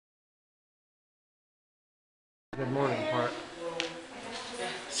Good morning, Park.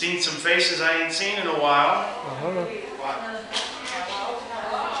 Seen some faces I ain't seen in a while.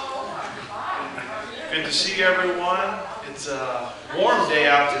 Good to see everyone. It's a warm day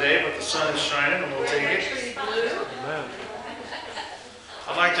out today, but the sun is shining and we'll take it. Amen.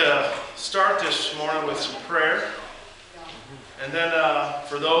 I'd like to start this morning with some prayer. And then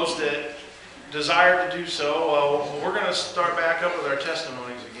for those that desire to do so, we're going to start back up with our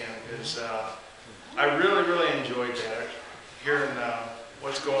testimonies again. Because I really enjoyed that. Hearing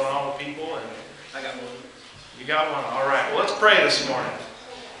what's going on with people. And I got one. You got one? All right. Well, let's pray this morning.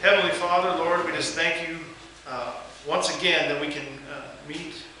 Heavenly Father, Lord, we just thank you once again that we can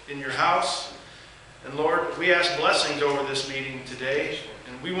meet in your house. And Lord, we ask blessings over this meeting today.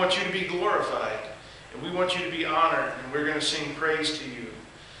 And we want you to be glorified. And we want you to be honored. And we're going to sing praise to you.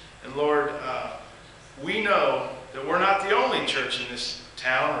 And Lord, we know that we're not the only church in this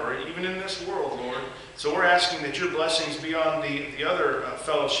town or even in this world, Lord. So we're asking that your blessings be on the other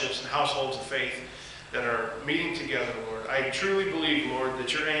fellowships and households of faith that are meeting together, Lord. I truly believe, Lord,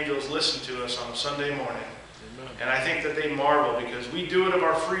 that your angels listen to us on Sunday morning. Amen. And I think that they marvel because we do it of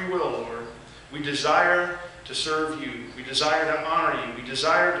our free will, Lord. We desire to serve you. We desire to honor you. We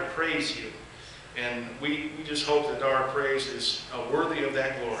desire to praise you. And we just hope that our praise is worthy of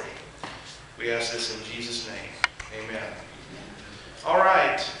that glory. We ask this in Jesus' name. Amen. All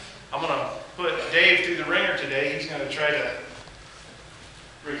right. I'm going to put Dave through the ringer today. He's going to try to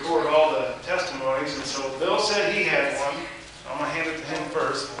record all the testimonies. And so Bill said he had one. I'm going to hand it to him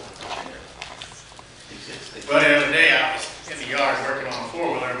first. But the other day I was in the yard working on a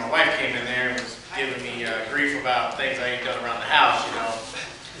four-wheeler and my wife came in there and was giving me grief about things I ain't done around the house, you know,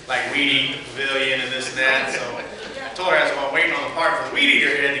 like weed eating the pavilion and this and that. So I told her I was waiting on the part for the weed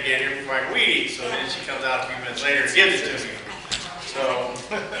eater head to get here before I can weed eat. So then she comes out a few minutes later and gives it to me. So,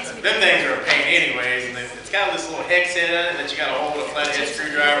 them things are a pain anyways, and it's got this little hex head on it that you got to hold a flathead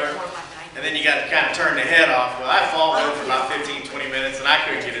screwdriver, and then you got to kind of turn the head off. Well, I fought with it for about 15, 20 minutes, and I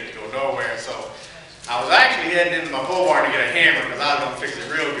couldn't get it to go nowhere, so I was actually heading into my pole barn to get a hammer because I was going to fix it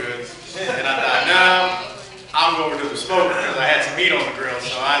real good, and I thought, no, I'll go over to the smoker because I had some meat on the grill,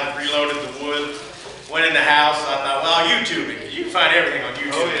 so I reloaded the wood, went in the house, so I thought, well, I'll YouTube it, because you can find everything on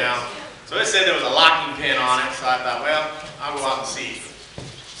YouTube now. So it said there was a locking pin on it, so I thought, well, I'll go out and see.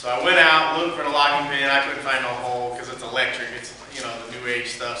 So I went out, looked for the locking pin. I couldn't find no hole because it's electric. It's, you know, the new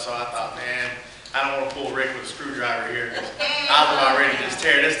age stuff. So I thought, man, I don't want to pull Rick with a screwdriver here because I was about ready to just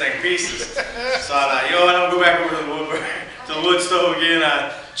tear this thing to pieces. So I thought, you know what, I'm going to go back over to the wood stove again.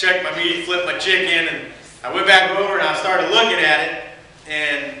 I checked my meat, flipped my chicken, and I went back over and I started looking at it.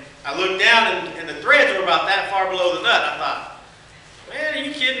 And I looked down and the threads were about that far below the nut. I thought, man, are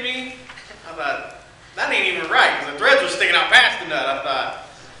you kidding me? I thought, that ain't even right, because the threads were sticking out past the nut, I thought.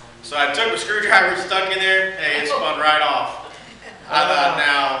 So I took the screwdriver, stuck in there, hey, it spun right off. I thought,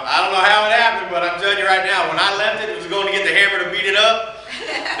 now, I don't know how it happened, but I'm telling you right now, when I left it, it was going to get the hammer to beat it up.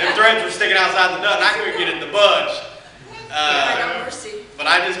 Them threads were sticking outside the nut, and I couldn't get it to budge. But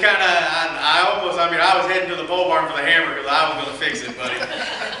I just kind of, I was heading to the pole barn for the hammer, because I was going to fix it, buddy.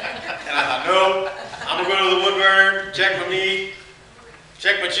 And I thought, no, I'm going to go to the wood burn, check my meat,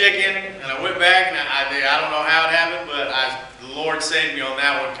 checked my chicken, and I went back, and I don't know how it happened, but the Lord saved me on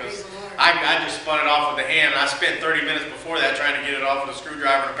that one, because I just spun it off with the hand, and I spent 30 minutes before that trying to get it off with a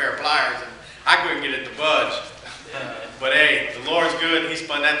screwdriver and a pair of pliers, and I couldn't get it to budge. But hey, the Lord's good, He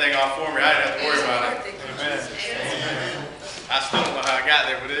spun that thing off for me. I didn't have to worry about it. Amen. I still don't know how I got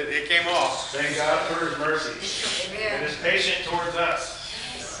there, but it came off. Thank God for His mercy. And His patient towards us.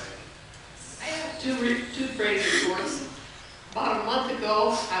 I have two praise reports. About a month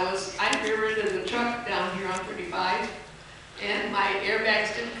ago, I rear-ended the truck down here on 35, and my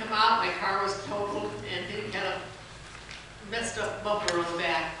airbags didn't come out. My car was totaled, and it had a messed up bumper on the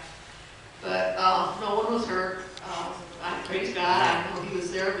back. But no one was hurt. I praise God. I know He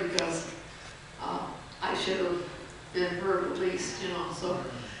was there because I should have been hurt at least, you know. So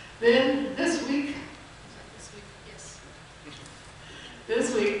then this week,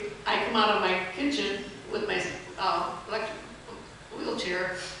 I come out of my kitchen with my electric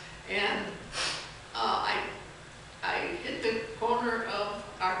wheelchair, and I hit the corner of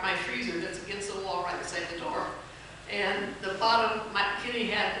my freezer that's against the wall right beside the door, and the bottom, my kitty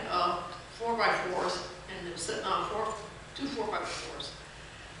had 4x4s, and it was sitting on two 4x4s,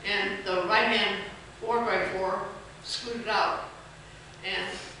 and the right hand 4x4 screwed it out, and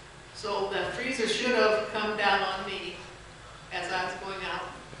so the freezer should have come down on me as I was going out,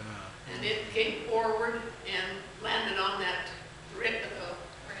 and it came forward and landed on that ramp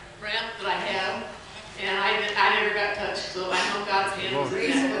that I have, and I never got touched, so I know God's hand was in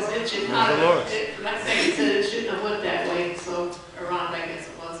that, because it should Praise not the have, Lord. like Peggy said, it shouldn't have went that way, so, around, I guess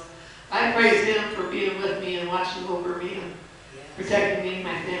it was. I praise him for being with me and watching over me and protecting me and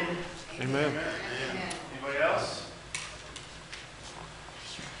my family. Amen. Anybody else?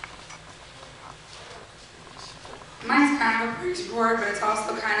 Mine's kind of a praise report, but it's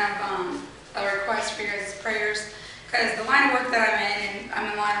also kind of a request for your guys' prayers. Because the line of work that I'm in, and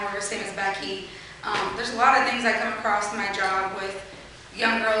I'm in line of work the same as Becky, there's a lot of things I come across in my job with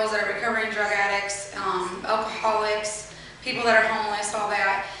young girls that are recovering drug addicts, alcoholics, people that are homeless, all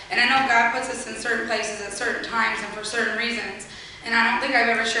that. And I know God puts us in certain places at certain times and for certain reasons. And I don't think I've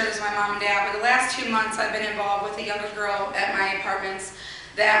ever shared this with my mom and dad, but the last 2 months I've been involved with a younger girl at my apartments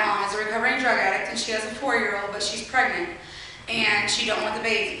that is a recovering drug addict, and she has a 4-year-old, but she's pregnant, and she don't want the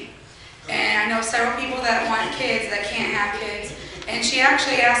baby. And I know several people that want kids that can't have kids, and she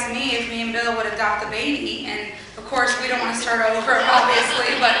actually asked me if me and Bill would adopt the baby, and of course we don't want to start over,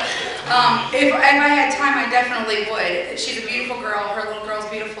 obviously, but if I had time, I definitely would. She's a beautiful girl, her little girl's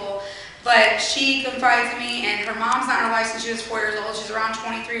beautiful, but she confided in me, and her mom's not in her life since she was 4 years old, she's around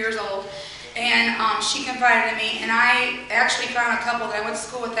 23 years old, and she confided in me, and I actually found a couple that I went to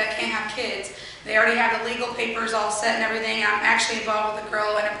school with that can't have kids. They already have the legal papers all set and everything. I'm actually involved with a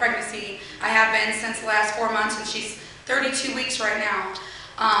girl in a pregnancy. I have been since the last 4 months, and she's 32 weeks right now.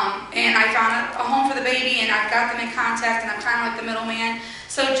 And I found a home for the baby, and I've got them in contact, and I'm kind of like the middleman.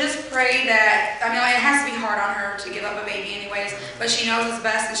 So just pray that, I mean, it has to be hard on her to give up a baby anyways, but she knows it's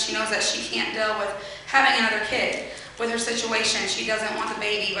best, and she knows that she can't deal with having another kid with her situation. She doesn't want the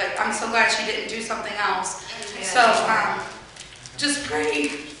baby, but I'm so glad she didn't do something else. So just pray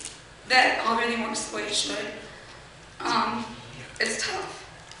that everything works the way it should. It's tough.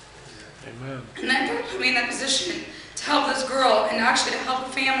 Amen. And that God put me in that position to help this girl and actually to help a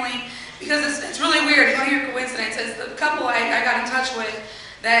family, because it's really weird. You want to hear coincidences. The couple I got in touch with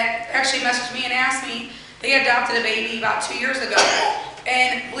that actually messaged me and asked me, they adopted a baby about 2 years ago.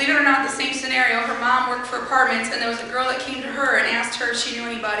 And believe it or not, the same scenario, her mom worked for apartments, and there was a girl that came to her and asked her if she knew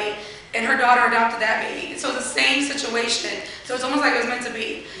anybody, and her daughter adopted that baby. So it's the same situation. So it's almost like it was meant to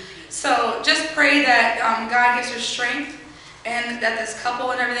be. So just pray that God gives her strength, and that this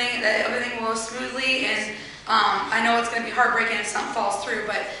couple and everything, that everything will go smoothly. And I know it's going to be heartbreaking if something falls through,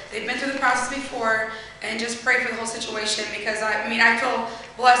 but they've been through the process before, and just pray for the whole situation, because I feel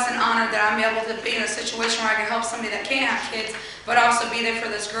blessed and honored that I'm able to be in a situation where I can help somebody that can't have kids, but also be there for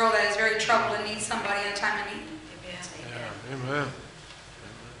this girl that is very troubled and needs somebody in a time of need. Yeah. Amen.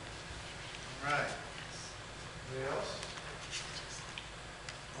 All right. Anybody else?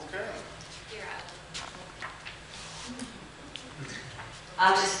 Okay.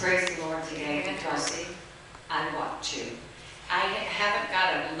 I'll just praise the Lord today because I want to. I haven't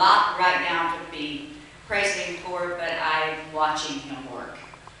got a lot right now to be praising for, but I'm watching Him work.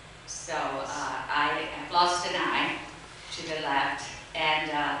 So I have lost an eye to the left,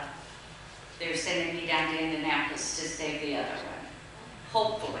 and they're sending me down to Indianapolis to save the other one.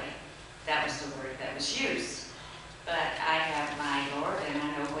 Hopefully, that was the word that was used. But I have my Lord, and I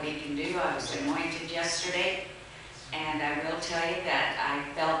know what He can do. I was anointed yesterday, and I will tell you that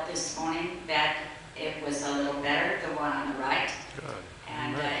I felt this morning that it was a little better, the one on the right. Good.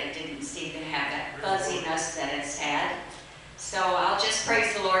 And it didn't seem to have that fuzziness that it's had. So I'll just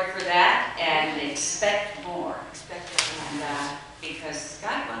praise the Lord for that and expect more. And, because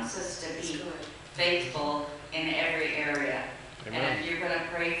God wants us to be faithful in every area. Amen. And if you're going to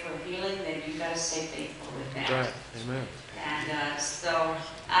pray for healing, then you've got to stay faithful with that. Right. Amen. And so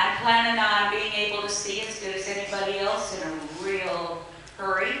I'm planning on being able to see as good as anybody else in a real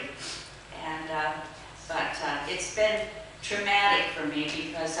hurry. And but it's been traumatic for me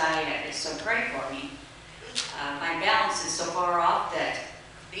because so pray for me. My balance is so far off that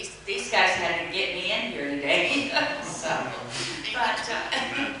these guys had to get me in here today. So,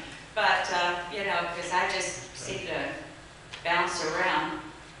 but you know, because I just seem to bounce around.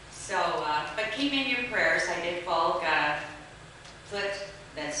 So, but keep me in your prayers. I did fall, got a foot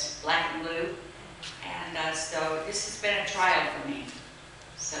that's black and blue, and so this has been a trial for me.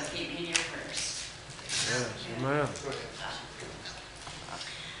 So keep me in your prayers. Yes. Amen.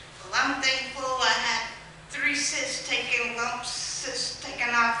 Well, I'm thankful I had 3 cysts taken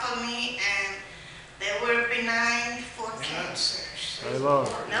off of me, and they were benign for cancers. Praise the Lord.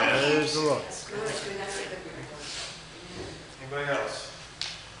 No Praise the Lord. Anybody else?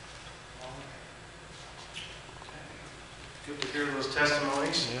 Good to hear those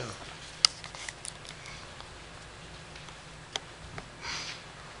testimonies. Yeah.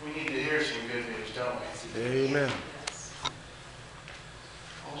 We need to hear some good news, don't we? Amen.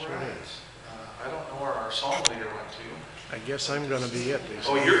 All right. I don't know where our song leader went to. I guess I'm gonna be it. They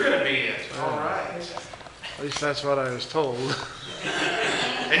Oh, said. you're gonna be it. All right. At least that's what I was told.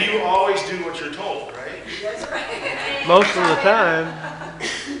 And you always do what you're told, right? Most of the time.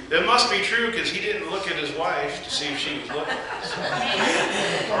 That must be true because he didn't look at his wife to see if she was looking. So.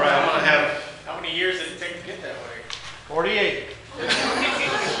 All right, I'm gonna have. How many years did it take to get that way? 48. At least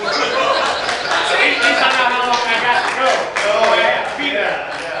I know how long I got to go. Oh yeah, be that.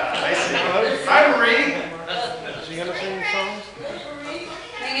 Yeah, I see. Hi, Marie. Is he gonna sing songs?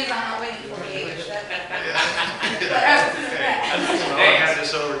 Thing is, I'm not waiting for you. I'll hand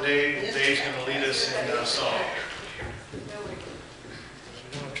this over to Dave. Dave's gonna lead us in a song.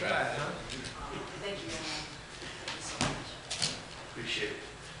 You wanna try it, huh? Appreciate it.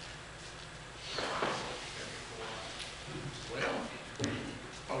 Well,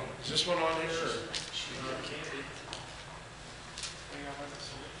 oh, is this one on here? Or?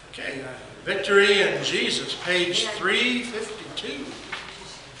 Okay, Victory in Jesus, page 352.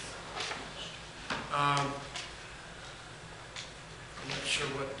 I'm not sure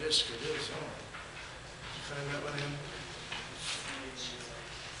what disc it is on. Did you find that one in?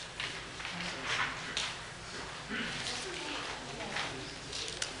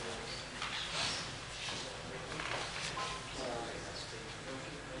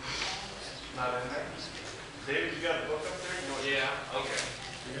 Not in there. Dave, you got a book up there? Yeah, okay.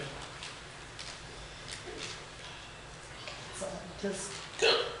 Yeah.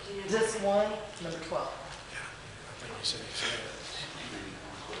 Just one, number 12. I think you said he said it.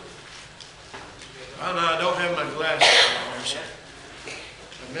 Oh, no, I don't have my glasses on there, so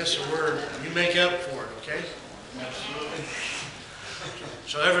if I miss a word, you make up for it, okay? Absolutely.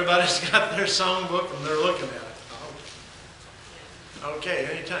 So everybody's got their songbook and they're looking at it. Okay,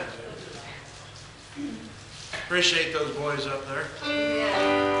 anytime. Appreciate those boys up there.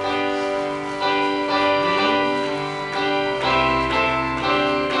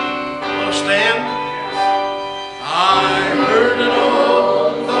 Wanna stand? I heard an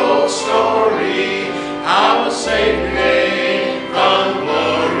old story, how a Savior came from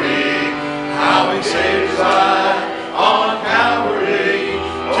glory, how he saved his life on Calvary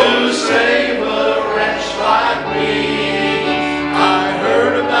to save a wretch like me. I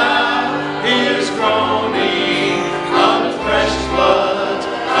heard about his groaning, of his precious blood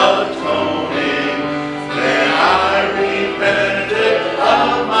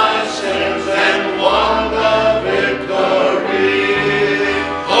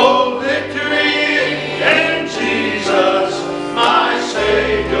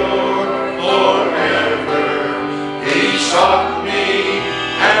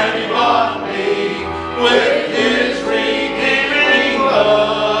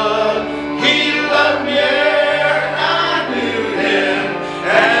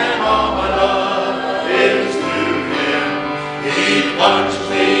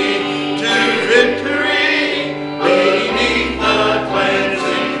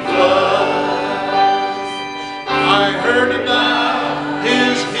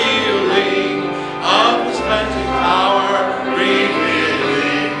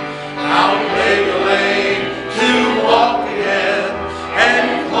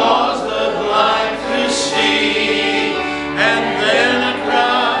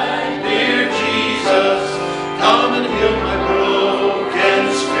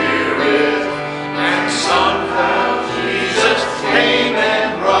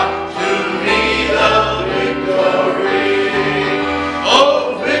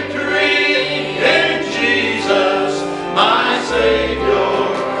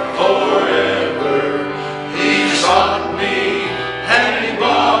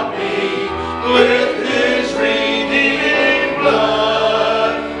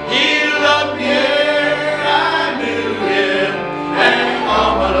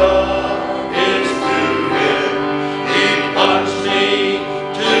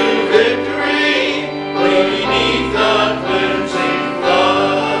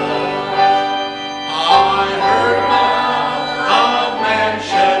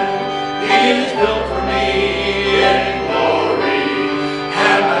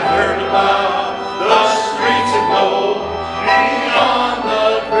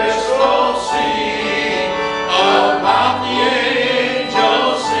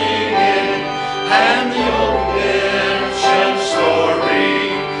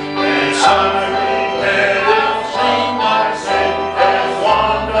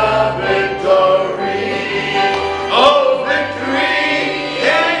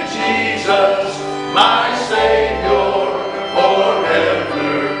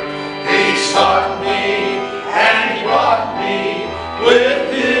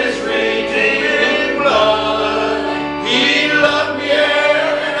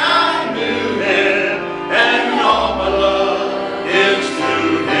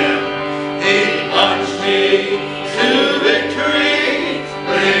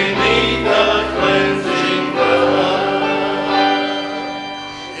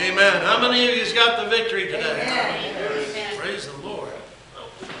Amen. How many of you's got the victory today? Amen. Praise the Lord.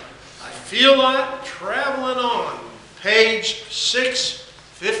 I feel like traveling on. Page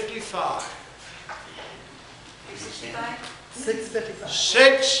 655. 655.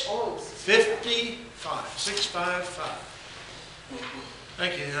 655. 655.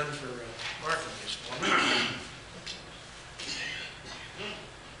 Thank you, Ann, for marking this for me.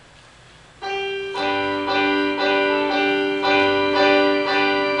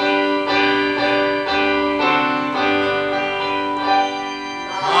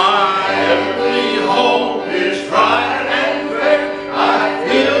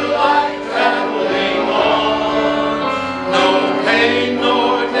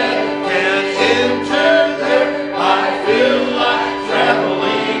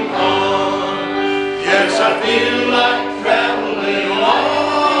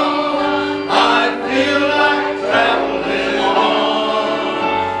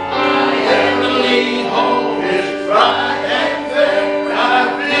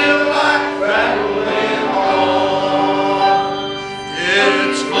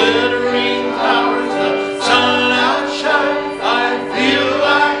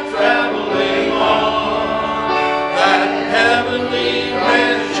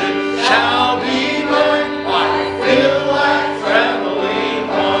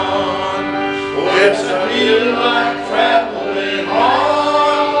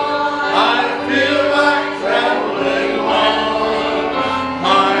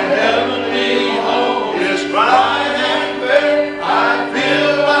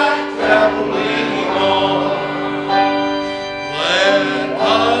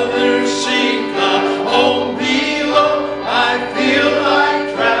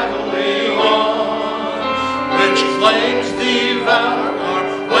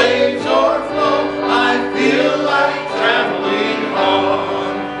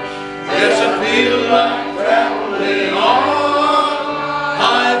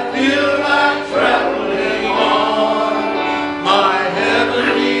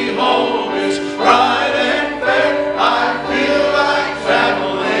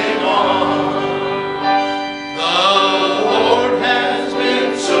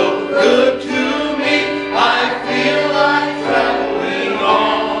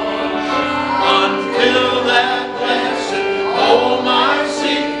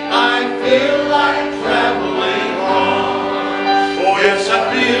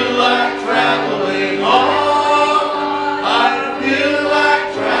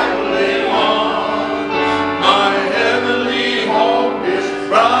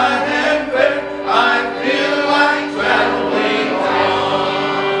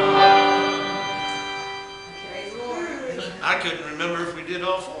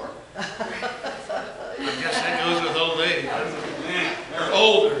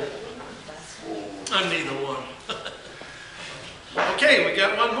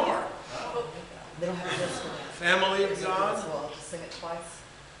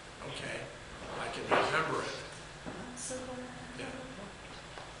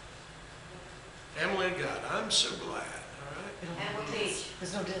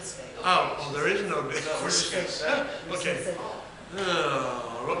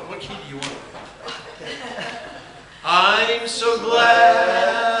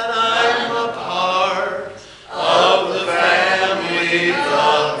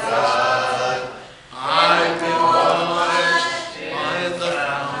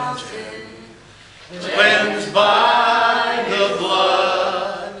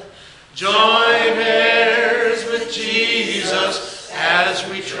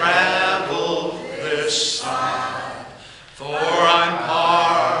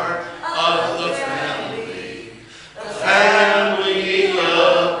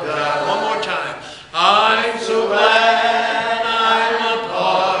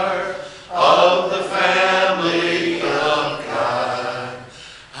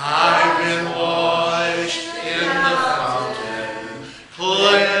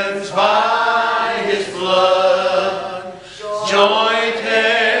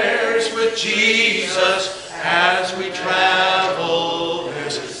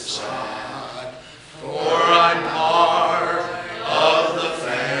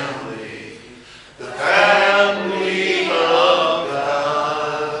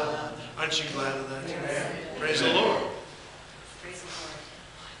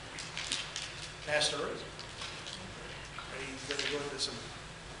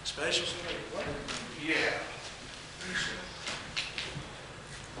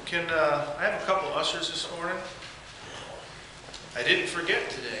 I have a couple ushers this morning. I didn't forget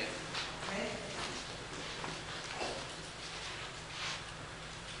today.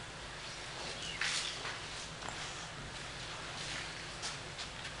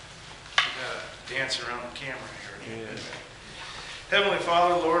 dance around the camera here. Yeah. Heavenly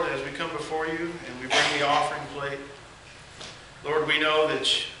Father, Lord, as we come before you and we bring the offering plate, Lord, we know that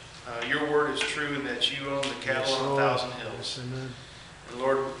your word is true and that you own the cattle on 1,000 hills. Amen. And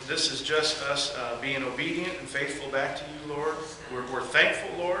Lord, this is just us being obedient and faithful back to you, Lord. We're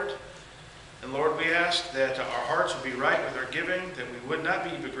thankful, Lord. And Lord, we ask that our hearts would be right with our giving, that we would not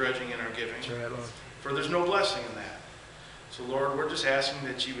be begrudging in our giving. Right, for there's no blessing in that. So Lord, we're just asking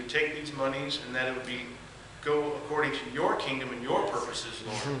that you would take these monies and that it would go according to your kingdom and your purposes,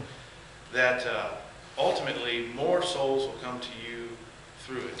 Lord. That ultimately more souls will come to you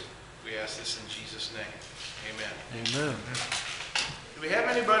through it. We ask this in Jesus' name. Amen. Amen. Do we have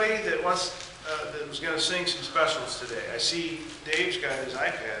anybody that wants that was going to sing some specials today? I see Dave's got his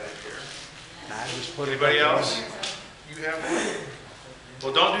iPad up here. I just put Anybody else? You have one?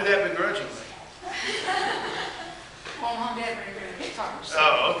 Well, don't do that begrudgingly. Well, Mom, Dad, we're going to guitar.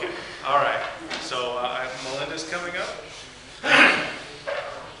 Oh, okay. All right. So Melinda's coming up. I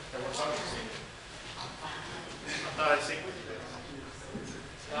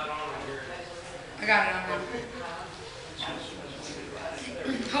got it on now.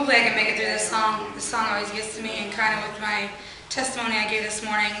 Hopefully I can make it through this song. This song always gets to me, and kind of with my testimony I gave this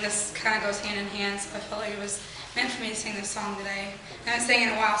morning, this kind of goes hand in hand, so I felt like it was meant for me to sing this song today. I haven't sang it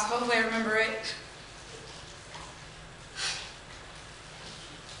in a while, so hopefully I remember it.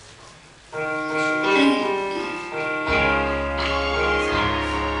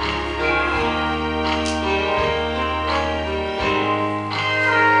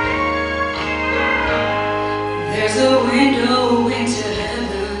 There's a window into heaven.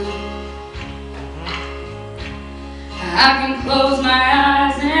 I can close my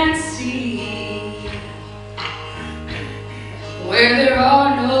eyes and see where there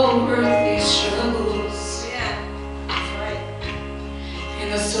are no earthly struggles. Yeah, that's right. In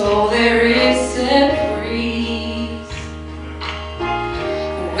the soul there is set free.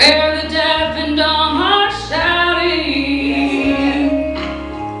 Where the deaf and dumb are shouting,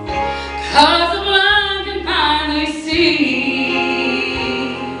 'cause the blind can finally see,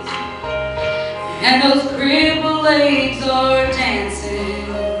 and those crippled legs are dancing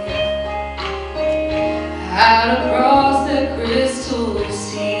out across the crystal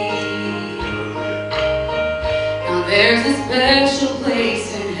sea. Now there's a special place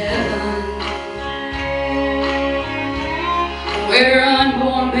in heaven where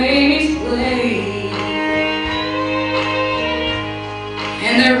unborn babies play,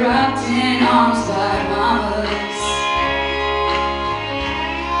 and they're rocked in arms by mamas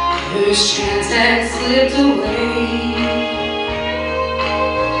whose chance has slipped away,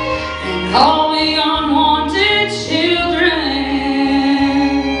 and all the unwanted children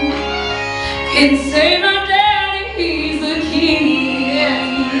can say, "My daddy, he's the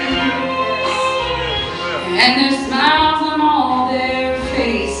king," and there's smiles on all their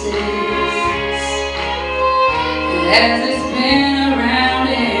faces as they spin around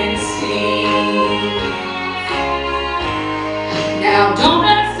and sing. Now don't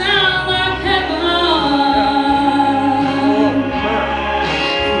that sound like heaven?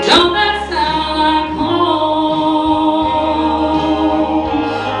 Don't that sound like home,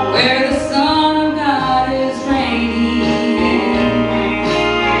 where the Son of God is reigning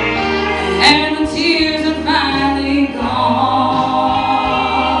and the tears are finally gone?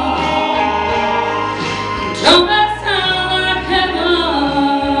 Don't that sound like heaven?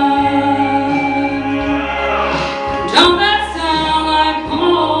 Don't that sound like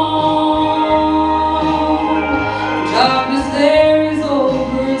home? Darkness there is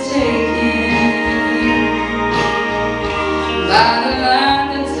overtaken by the light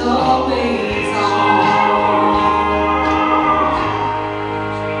that's always on.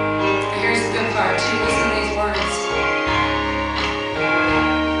 Here's the good part too. Listen to these words.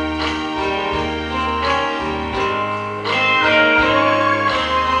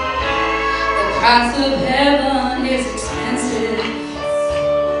 The price of heaven is expensive,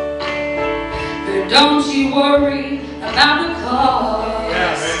 but don't you worry about the cost.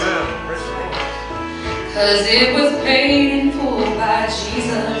 Yes. Amen. 'Cause it was paid in full by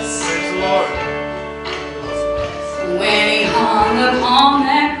Jesus Praise the Lord. when he hung upon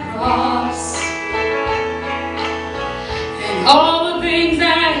that cross, and all the things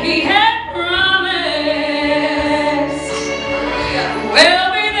that he had promised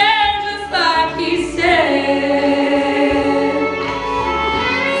will be there just like he said,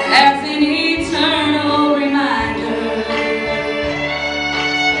 as an eternal reminder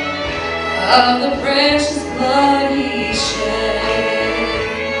of the precious blood he shed.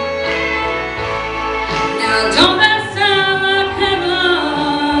 Now don't that sound like heaven?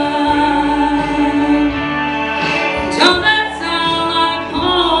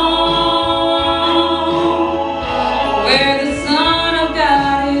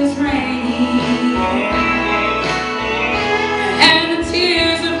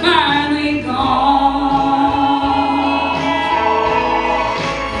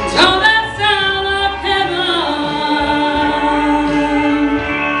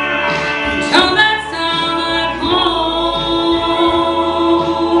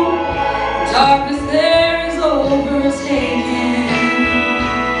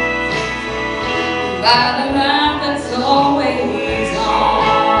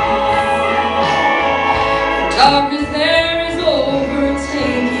 Darkness there is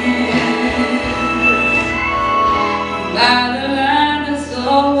overtaken by the light that's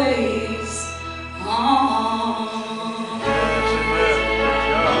always on.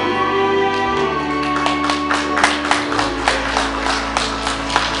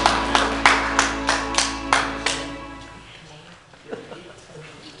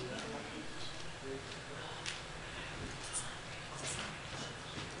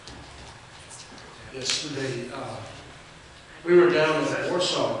 Yesterday, we were down in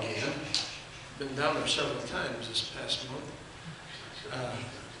Warsaw again. Been down there several times this past month.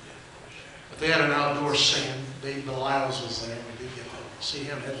 But they had an outdoor singing. Dave Belials was there. We did get to see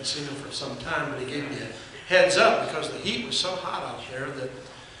him. Hadn't seen him for some time, but he gave me a heads up because the heat was so hot out there that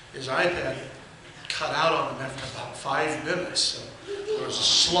his iPad cut out on him after about 5 minutes. So there was a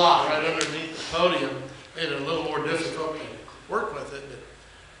slot right underneath the podium. Made it a little more difficult to work with it. But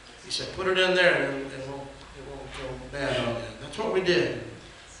he said, put it in there and it won't go bad on you. That's what we did.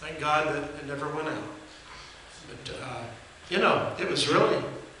 Thank God that it never went out. But, you know, it was really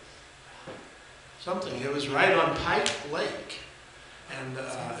something. It was right on Pike Lake. And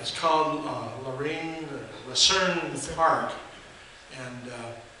it's called Nazarene Park. And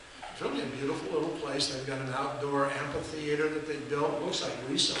it's really a beautiful little place. They've got an outdoor amphitheater that they built, looks like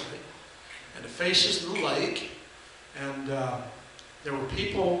recently. And it faces the lake. And there were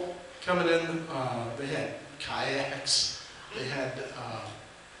people coming in. They had kayaks. They had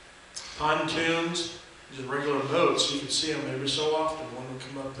pontoons. These are regular boats. You could see them every so often. One would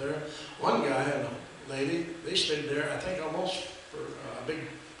come up there. One guy and a lady, they stayed there, I think, almost for a big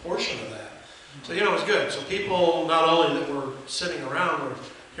portion of that. So, you know, it was good. So people, not only that were sitting around, were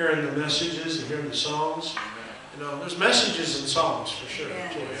hearing the messages and hearing the songs. You know, there's messages and songs for sure,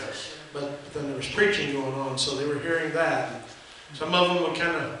 too. But then there was preaching going on, so they were hearing that. And some of them would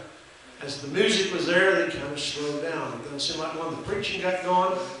kind of, as the music was there, they kind of slowed down. It doesn't seem like when the preaching got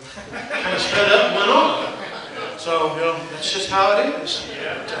going, kind of sped up and went on. So, you know, that's just how it is.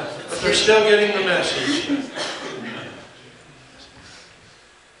 But they're still getting the message.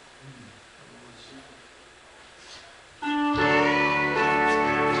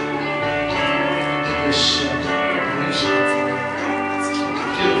 This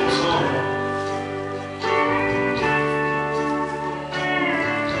beautiful song.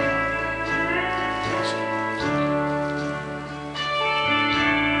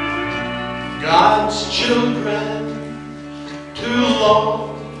 God's children too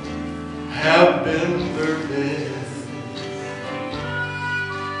long have been forbidden.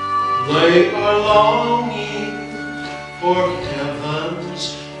 They are longing for heaven's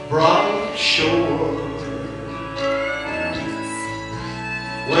bright shore,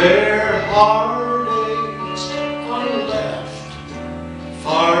 where heartaches are left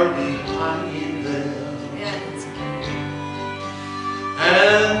far behind them,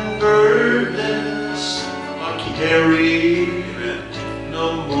 and burdens are carried no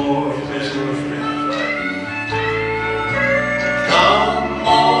more. Come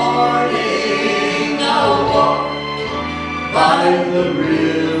morning, I'll walk by the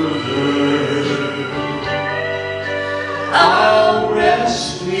river. I'll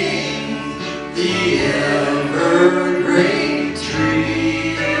rest beneath the evergreen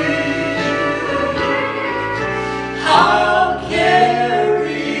tree. I'll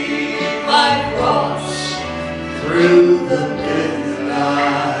carry my cross through the midnight.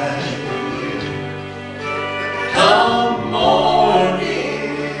 Come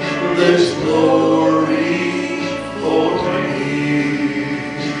morning, there's glory for me.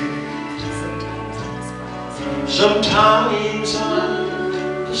 Sometimes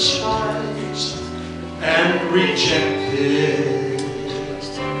I'm despised and rejected,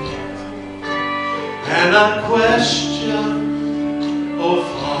 and I question, oh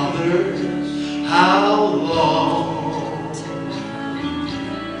Father, how long?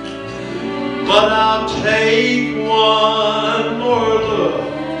 But I'll take one more look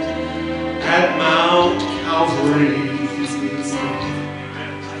at Mount Calvary,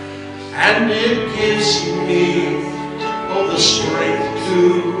 and it gives me, oh, the strength to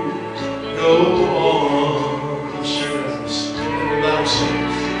go on. Everybody sing.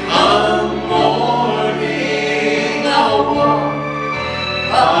 Come morning, I'll walk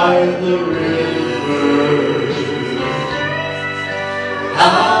by the river.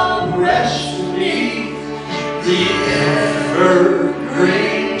 I'll rest beneath the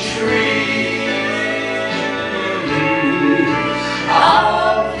evergreen tree.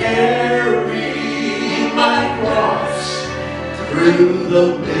 I'll carry my cross through the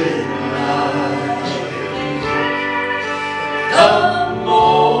midnight. The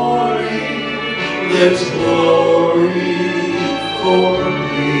morning there's glory for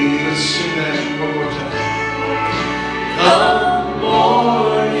me. Let's sing that one more time. Come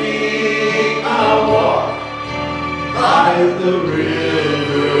morning, I'll walk by the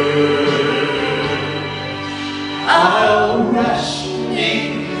river. I'll rest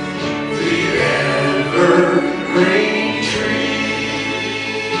beneath the evergreen tree.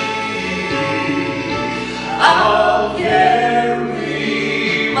 I'll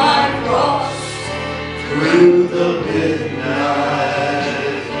carry my cross through the midnight.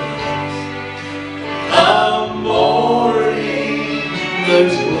 Come morning,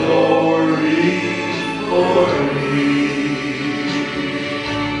 there's glory for me.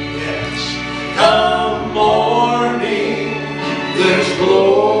 Yes. Come morning, there's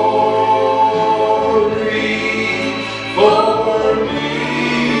glory for me.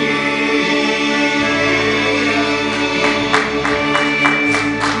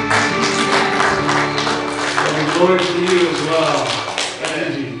 And glory to you as well.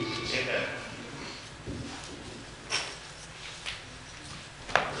 Thank you, Jesus. Amen.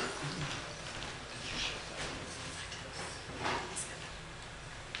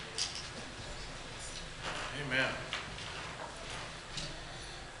 Amen.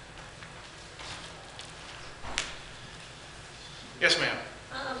 Yes, ma'am.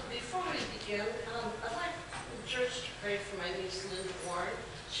 Before we begin, I'd like the church to pray for my niece Linda Warren.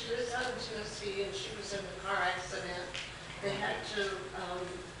 She lives out in Tennessee and she was in a car accident. They had to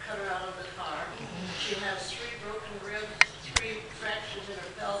cut her out of the car. She has 3 broken ribs, 3 fractures in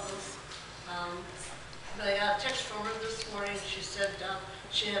her pelvis. I got a text from her this morning. She said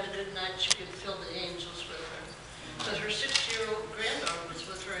she had a good night. She could feel the angels with her. But her 6-year-old granddaughter was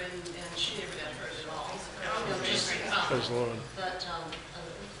with her and she never got hurt at all. Praise the Lord. But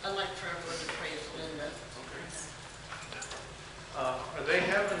I'd like for everyone to pray for Linda. Are they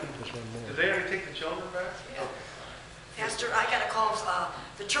having, did they already take the children back? Yeah. Pastor, I got a call.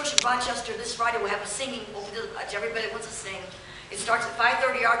 The church in Rochester this Friday will have a singing open to everybody that wants to sing. It starts at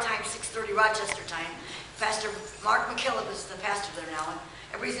 5:30 our time, 6:30 Rochester time. Pastor Mark McKillop is the pastor there now, and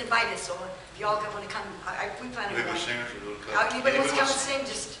everybody's invited. So if y'all want to come, we plan to. Maybe singers or little couple. Anybody wants to come and sing,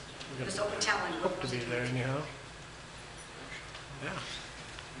 just open talent. Hope to be there anyhow. Yeah.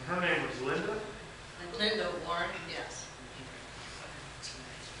 Her name was Linda? Linda Warren, yes.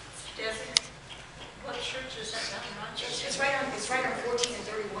 Debbie, what church is that down in Rochester? It's right on 14 and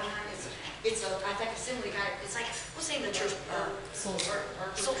 31. It's a facsimile guy. It's like, what's the name of the church? Souls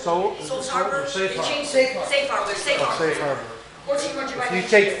Harbor. Safe Harbor. Safe Harbor. Safe Harbor. 14 runs right. If you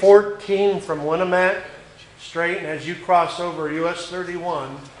take 14 from Winnemac straight, and as you cross over US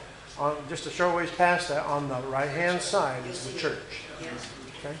 31, on just a short ways past that, on the right-hand side is the church.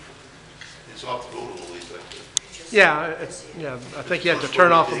 Okay. It's off the road a little bit. Yeah, I think you have to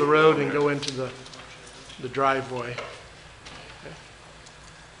turn off of the road and go into the driveway.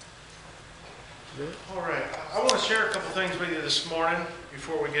 All right. I want to share a couple things with you this morning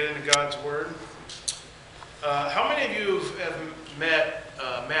before we get into God's Word. How many of you have met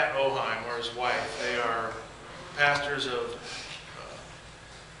Matt Oheim or his wife? They are pastors of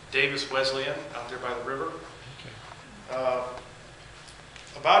Davis Wesleyan out there by the river.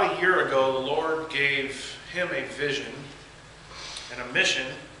 About a year ago, the Lord gave him a vision and a mission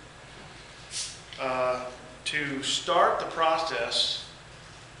to start the process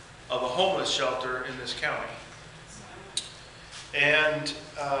of a homeless shelter in this county. And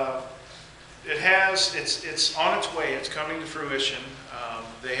it's on its way, it's coming to fruition.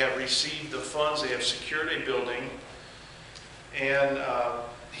 They have received the funds, they have secured a building, and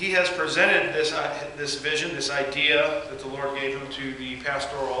he has presented this vision, this idea that the Lord gave him to the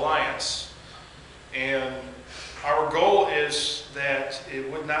Pastoral Alliance. And our goal is that it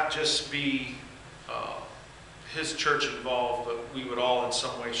would not just be his church involved, but we would all in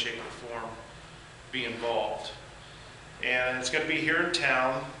some way, shape, or form be involved. And it's going to be here in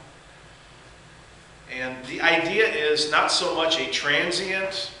town. And the idea is not so much a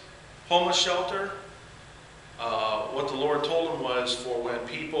transient homeless shelter. What the Lord told him was for when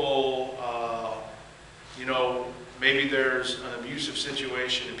people, maybe there's an abusive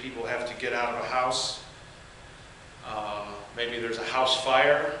situation and people have to get out of a house. Maybe there's a house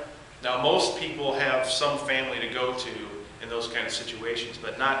fire. Now, most people have some family to go to in those kind of situations,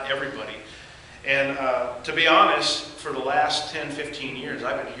 but not everybody. And to be honest, for the last 10, 15 years,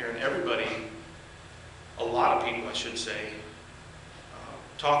 I've been hearing a lot of people, I should say,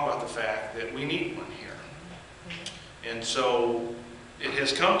 talk about the fact that we need one here. And so it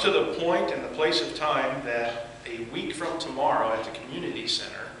has come to the point and the place of time that a week from tomorrow at the community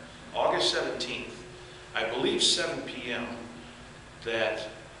center, August 17th, I believe 7 p.m., that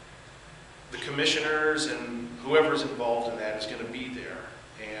the commissioners and whoever's involved in that is going to be there.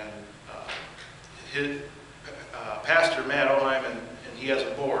 And Pastor Matt Oheim, and he has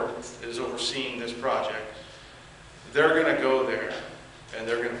a board that is overseeing this project. They're going to go there, and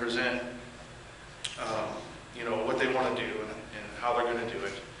they're going to present, what they want to do and how they're going to do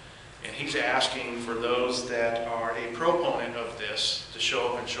it. And he's asking for those that are a proponent of this to show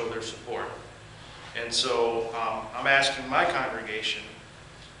up and show their support. And so I'm asking my congregation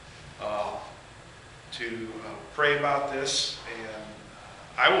to pray about this, and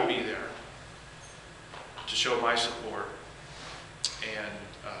I will be there to show my support. And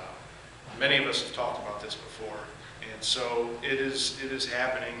many of us have talked about this before, and so it is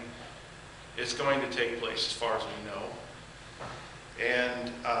happening. It's going to take place as far as we know.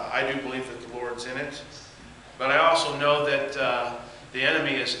 And I do believe that the Lord's in it. But I also know that the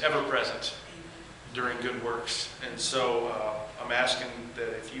enemy is ever present during good works. And so I'm asking that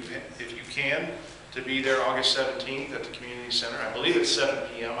if you can, to be there August 17th at the community center. I believe it's 7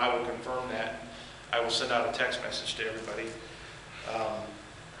 p.m. I will confirm that. I will send out a text message to everybody.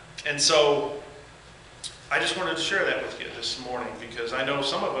 And so I just wanted to share that with you this morning, because I know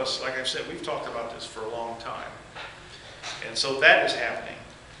some of us, like I've said, we've talked about this for a long time. And so that is happening.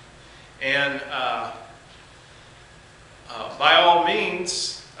 And by all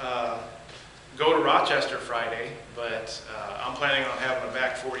means, go to Rochester Friday, but I'm planning on having a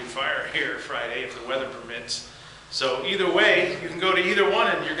back 40 fire here Friday if the weather permits. So either way, you can go to either one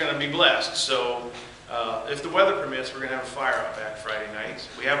and you're going to be blessed. So if the weather permits, we're going to have a fire out back Friday night.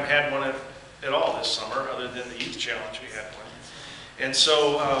 We haven't had one at all this summer, other than the youth challenge we had one. And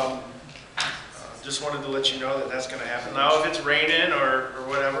so just wanted to let you know that that's going to happen. Now, if it's raining or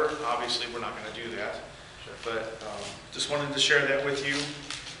whatever, obviously we're not going to do that. But just wanted to share that with you.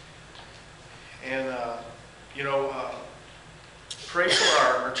 And, pray for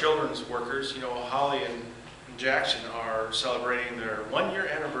our children's workers. Holly and Jackson are celebrating their 1-year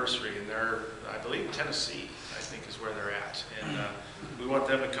anniversary, and they're, I believe, Tennessee, I think is where they're at. And we want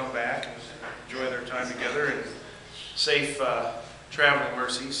them to come back and enjoy their time together, and safe traveling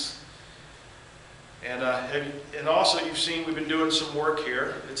mercies. And also, you've seen we've been doing some work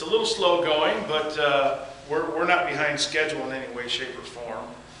here. It's a little slow going, but we're not behind schedule in any way, shape, or form.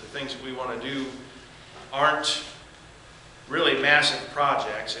 The things that we want to do aren't really massive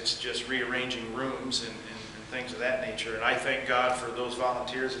projects. It's just rearranging rooms and things of that nature. And I thank God for those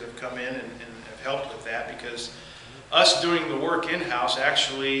volunteers that have come in and have helped with that, because us doing the work in-house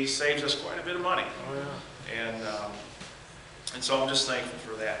actually saves us quite a bit of money. Oh, yeah. And so I'm just thankful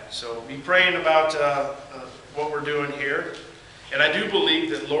for that. So be praying about what we're doing here. And I do believe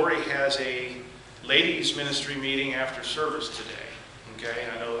that Lori has a ladies ministry meeting after service today. Okay,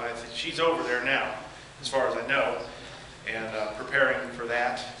 I think she's over there now, as far as I know, and preparing for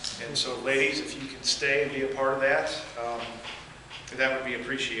that. And so ladies, if you can stay and be a part of that, that would be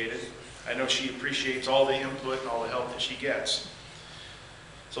appreciated. I know she appreciates all the input and all the help that she gets.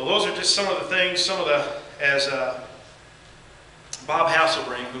 So those are just some of the things, as Bob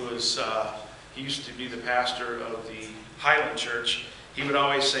Hasselbring, who is, he used to be the pastor of the Highland Church, he would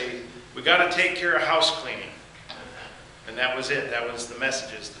always say, we got to take care of house cleaning. And that was it. That was the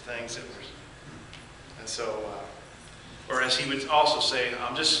messages, the things that were. And so, or as he would also say,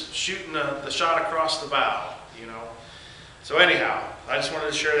 I'm just shooting the shot across the bow, So anyhow, I just wanted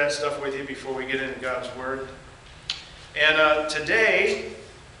to share that stuff with you before we get into God's Word. And today,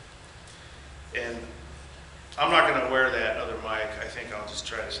 and I'm not going to wear that other mic. I think I'll just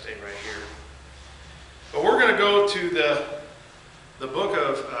try to stay right here. But we're going to go to the book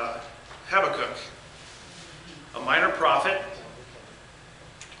of Habakkuk, a minor prophet.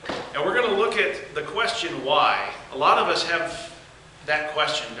 And we're going to look at the question why. A lot of us have that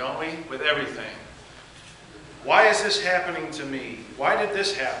question, don't we, with everything. Why is this happening to me? Why did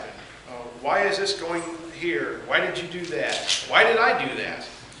this happen? Why is this going here? Why did you do that? Why did I do that?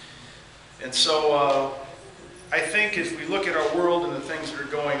 And so I think as we look at our world and the things that are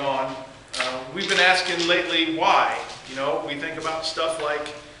going on, we've been asking lately why. We think about stuff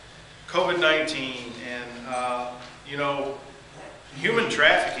like COVID-19 and, human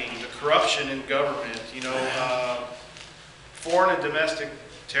trafficking, the corruption in government, foreign and domestic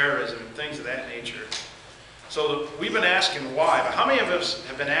terrorism, and things of that nature. So we've been asking why, but how many of us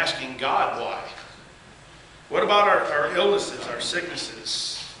have been asking God why? What about our illnesses, our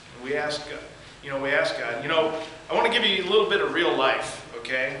sicknesses? We ask God. I want to give you a little bit of real life,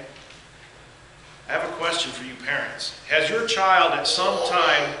 okay? I have a question for you parents. Has your child at some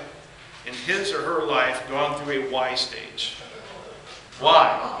time in his or her life gone through a why stage?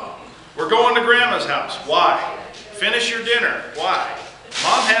 Why? We're going to grandma's house. Why? Finish your dinner. Why?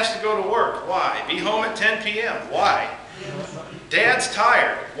 Mom has to go to work. Why? Be home at 10 p.m. Why? Dad's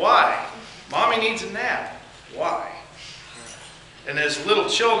tired. Why? Mommy needs a nap. Why? And as little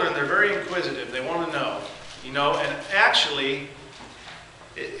children, they're very inquisitive. They want to know. You know, and actually,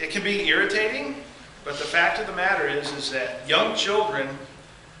 it can be irritating, but the fact of the matter is that young children,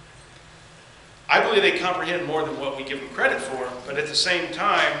 I believe they comprehend more than what we give them credit for, but at the same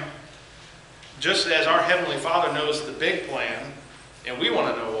time, just as our Heavenly Father knows the big plan, and we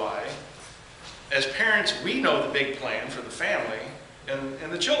want to know why, as parents, we know the big plan for the family,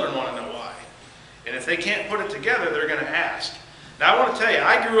 and the children want to know why. And if they can't put it together, they're going to ask. Now, I want to tell you,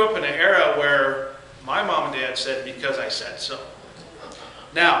 I grew up in an era where my mom and dad said, because I said so.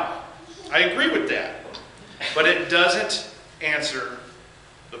 Now, I agree with that, but it doesn't answer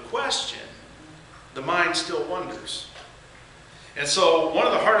the question. The mind still wonders. And so one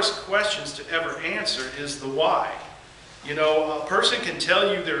of the hardest questions to ever answer is the why. You know, a person can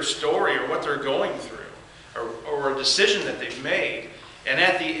tell you their story or what they're going through or a decision that they've made, and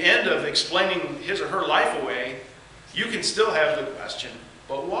at the end of explaining his or her life away, you can still have the question,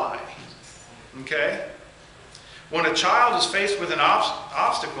 but why? Okay? When a child is faced with an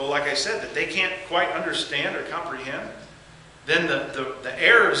obstacle, like I said, that they can't quite understand or comprehend, then the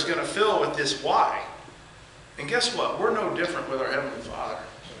air is going to fill with this why. And guess what? We're no different with our Heavenly Father.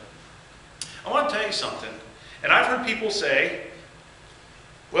 I want to tell you something. And I've heard people say,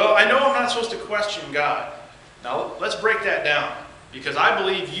 well, I know I'm not supposed to question God. Now, let's break that down. Because I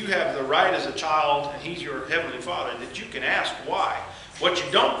believe you have the right as a child, and He's your Heavenly Father, that you can ask why. What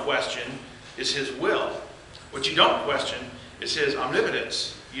you don't question is His will. What you don't question is His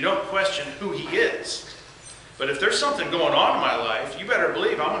omnipotence. You don't question who He is. But if there's something going on in my life, you better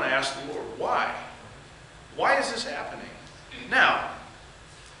believe I'm going to ask the Lord, why? Why is this happening? Now,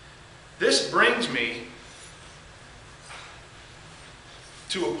 this brings me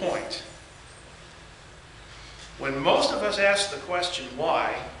to a point. When most of us ask the question,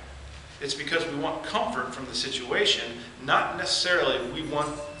 why, it's because we want comfort from the situation, not necessarily we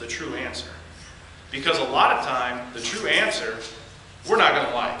want the true answer. Because a lot of time, the true answer, we're not going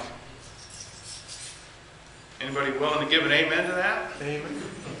to like. Anybody willing to give an amen to that? Amen.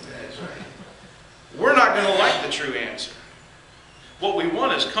 That's right. We're not going to like the true answer. What we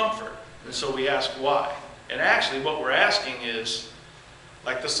want is comfort, and so we ask why. And actually what we're asking is,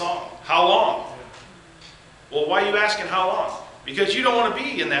 like the song, how long? Well, why are you asking how long? Because you don't want to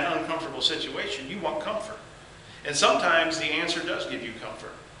be in that uncomfortable situation. You want comfort. And sometimes the answer does give you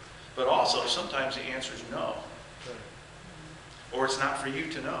comfort. But also, sometimes the answer is no. Or it's not for you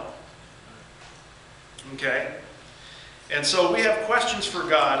to know. Okay? And so we have questions for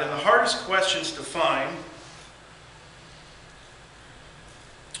God. And the hardest questions to find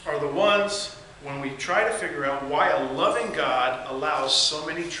are the ones when we try to figure out why a loving God allows so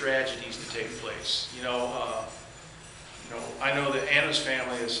many tragedies to take place. I know that Anna's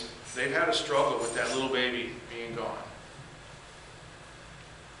family they've had a struggle with that little baby being gone.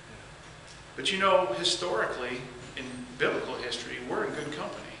 But historically, in biblical history, we're in good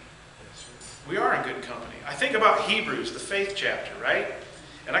company. We are in good company. I think about Hebrews, the faith chapter, right?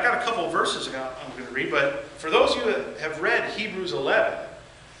 And I got a couple of verses I'm going to read, but for those of you that have read Hebrews 11,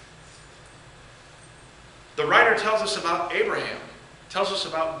 the writer tells us about Abraham, tells us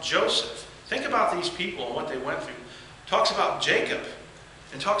about Joseph. Think about these people and what they went through. Talks about Jacob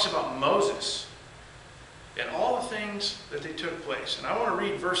and talks about Moses and all the things that they took place. And I want to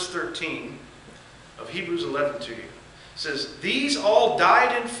read verse 13 of Hebrews 11 to you. It says, "These all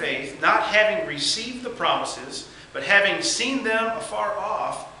died in faith, not having received the promises, but having seen them afar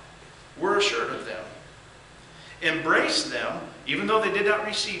off, were assured of them. Embraced them, even though they did not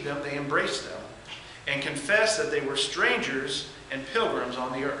receive them, they embraced them, and confessed that they were strangers and pilgrims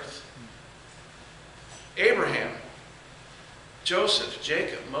on the earth." Abraham, Joseph,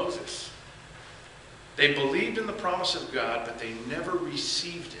 Jacob, Moses. They believed in the promise of God, but they never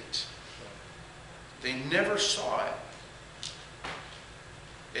received it. They never saw it.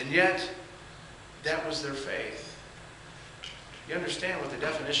 And yet, that was their faith. You understand what the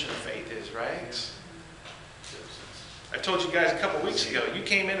definition of faith is, right? I told you guys a couple weeks ago, you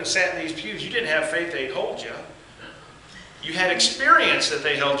came in and sat in these pews, you didn't have faith they'd hold you. You had experience that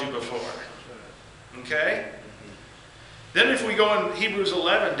they held you before. Okay? Then if we go in Hebrews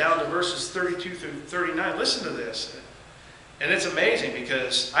 11 down to verses 32 through 39, listen to this. And it's amazing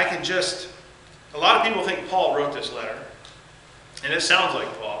because a lot of people think Paul wrote this letter. And it sounds like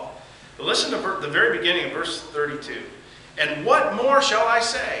Paul. But listen to the very beginning of verse 32. "And what more shall I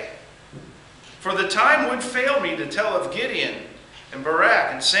say? For the time would fail me to tell of Gideon and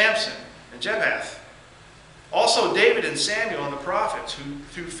Barak and Samson and Jephthah, Also David and Samuel and the prophets, who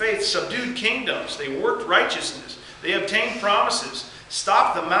through faith subdued kingdoms. They worked righteousness. They obtained promises,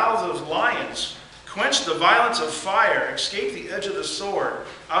 stopped the mouths of lions, quenched the violence of fire, escaped the edge of the sword.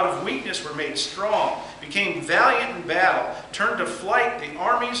 Out of weakness were made strong, became valiant in battle, turned to flight the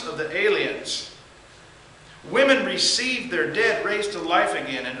armies of the aliens. Women received their dead raised to life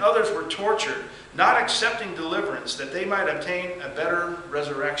again, and others were tortured, not accepting deliverance, that they might obtain a better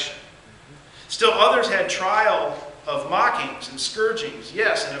resurrection. Still others had trial of mockings and scourgings,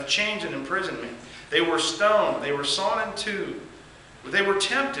 yes, and of chains and imprisonment. They were stoned, they were sawn in two. They were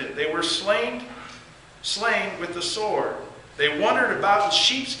tempted, they were slain with the sword. They wandered about in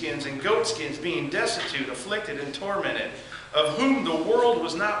sheepskins and goatskins, being destitute, afflicted, and tormented, of whom the world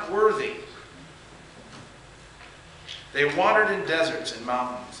was not worthy. They wandered in deserts and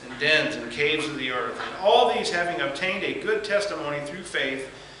mountains, in dens and caves of the earth. And all these, having obtained a good testimony through faith,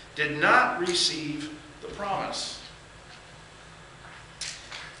 did not receive the promise.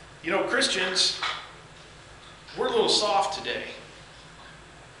 You know, Christians, we're a little soft today.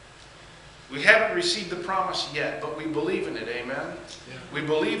 We haven't received the promise yet, but we believe in it, amen? Yeah. We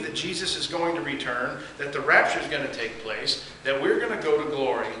believe that Jesus is going to return, that the rapture is going to take place, that we're going to go to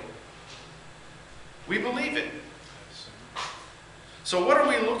glory. We believe it. So what are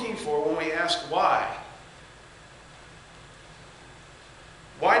we looking for when we ask why?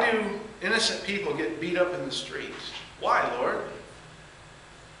 Why do innocent people get beat up in the streets? Why, Lord?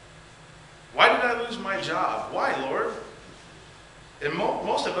 Why did I lose my job? Why, Lord? And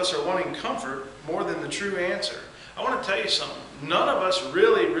most of us are wanting comfort more than the true answer. I want to tell you something. None of us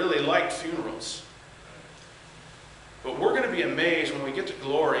really like funerals. But we're going to be amazed when we get to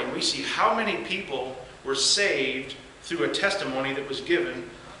glory and we see how many people were saved through a testimony that was given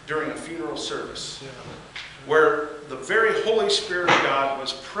during a funeral service. Yeah. Where the very Holy Spirit of God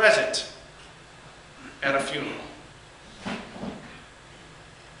was present at a funeral.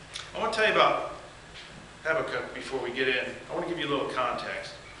 I want to tell you about Habakkuk before we get in. I want to give you a little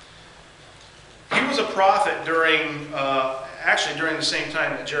context. He was a prophet during the same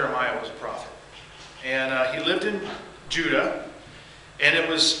time that Jeremiah was a prophet. And he lived in Judah. And it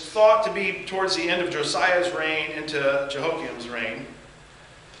was thought to be towards the end of Josiah's reign into Jehoiakim's reign.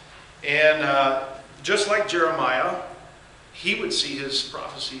 And just like Jeremiah, he would see his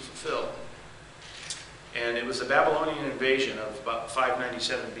prophecy fulfilled. And it was the Babylonian invasion of about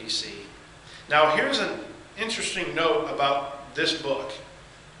 597 BC. Now here's an interesting note about this book.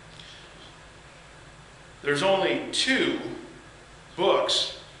 There's only 2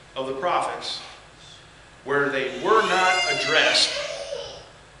 books of the prophets where they were not addressed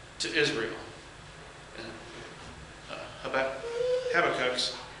to Israel.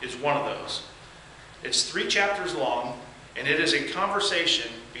 Habakkuk's is one of those. It's 3 chapters long, and it is a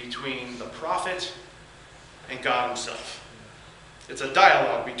conversation between the prophet and God himself. It's a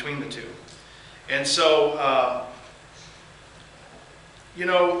dialogue between the two. And so, you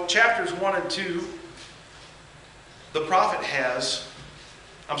know, chapters 1 and 2, the prophet has,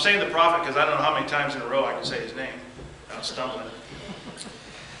 I'm saying the prophet because I don't know how many times in a row I can say his name without stumbling.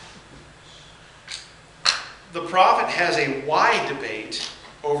 The prophet has a wide debate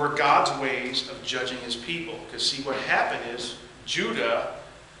over God's ways of judging his people. Because see, what happened is Judah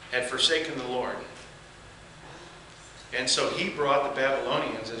had forsaken the Lord. And so he brought the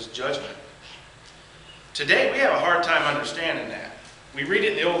Babylonians as judgment. Today we have a hard time understanding that. We read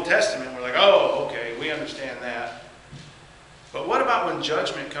it in the Old Testament, we're like, oh, okay, we understand that. But what about when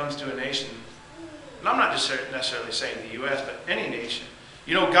judgment comes to a nation? And I'm not just necessarily saying the U.S., but any nation.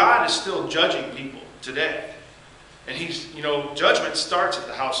 You know, God is still judging people today. And he's, you know, judgment starts at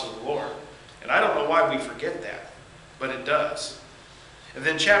the house of the Lord. And I don't know why we forget that, but it does. And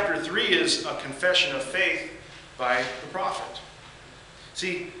then chapter 3 is a confession of faith by the prophet.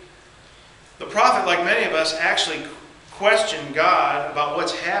 See, the prophet, like many of us, actually questioned God about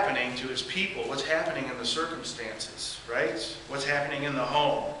what's happening to his people, what's happening in the circumstances, right? What's happening in the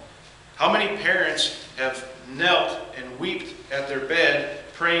home. How many parents have knelt and wept at their bed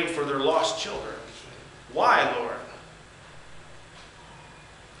praying for their lost children? Why, Lord?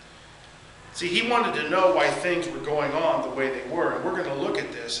 See, he wanted to know why things were going on the way they were. And we're going to look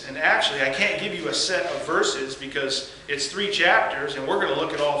at this. And actually, I can't give you a set of verses because it's 3 chapters, and we're going to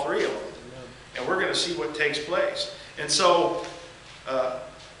look at all 3 of them. And we're going to see what takes place. And so,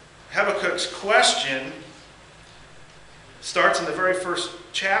 Habakkuk's question starts in the very first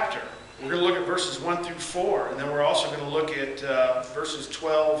chapter. We're going to look at verses 1 through 4. And then we're also going to look at verses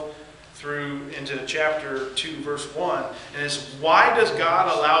 12 through into chapter 2, verse 1. And it's, why does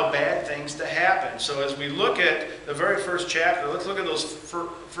God allow bad things to happen? So as we look at the very first chapter, let's look at those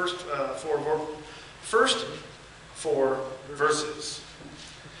first First 4 verses.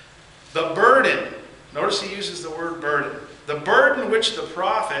 The burden, notice he uses the word burden. The burden which the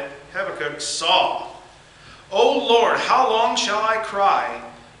prophet Habakkuk saw. O Lord, how long shall I cry,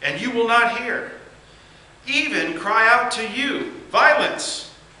 and you will not hear? Even cry out to you,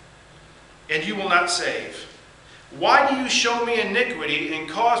 violence, and you will not save. Why do you show me iniquity and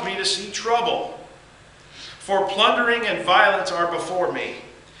cause me to see trouble? For plundering and violence are before me.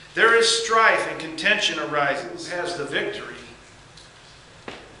 There is strife and contention arises. Who has the victory?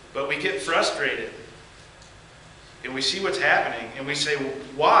 But we get frustrated. And we see what's happening. And we say, well,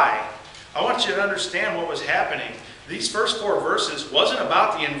 why? I want you to understand what was happening. These first 4 verses wasn't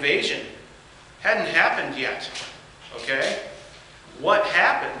about the invasion. Hadn't happened yet. Okay? What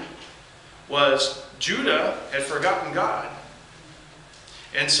happened was Judah had forgotten God.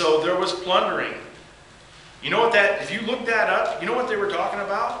 And so there was plundering. You know what that, if you look that up, you know what they were talking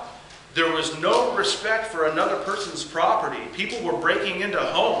about? There was no respect for another person's property. People were breaking into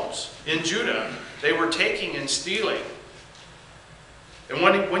homes in Judah. They were taking and stealing. And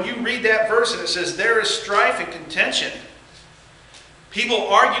when you read that verse and it says, there is strife and contention, people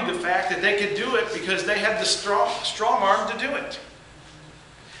argued the fact that they could do it because they had the strong arm to do it.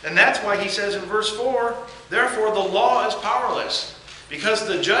 And that's why he says in verse 4, therefore the law is powerless, because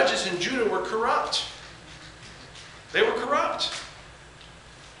the judges in Judah were corrupt. They were corrupt.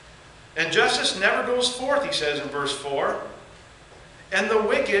 And justice never goes forth, he says in verse 4. And the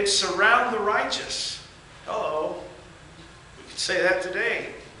wicked surround the righteous. Hello. We could say that today.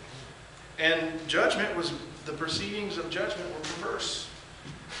 And judgment was, the proceedings of judgment were perverse.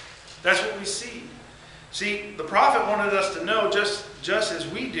 That's what we see. See, the prophet wanted us to know, just as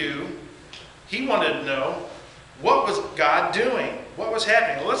we do, he wanted to know, what was God doing? What was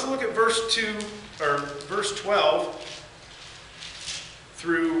happening? Well, let's look at verse 2, or verse 12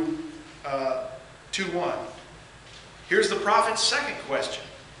 through 2:1. Here's the prophet's second question.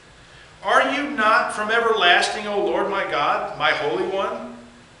 Are you not from everlasting, O Lord my God, my Holy One?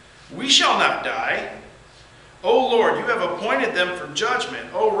 We shall not die. O Lord, you have appointed them for judgment.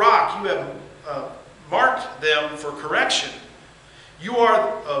 O Rock, you have marked them for correction. You are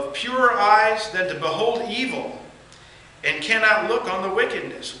of purer eyes than to behold evil, and cannot look on the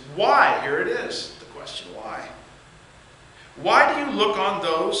wickedness. Why? Here it is, the question, why? Why do you look on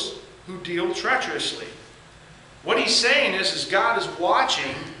those who deal treacherously? What he's saying is God is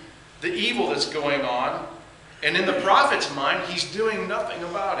watching the evil that's going on, and in the prophet's mind, he's doing nothing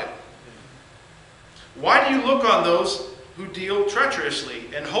about it. Why do you look on those who deal treacherously,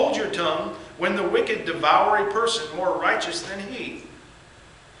 and hold your tongue when the wicked devour a person more righteous than he?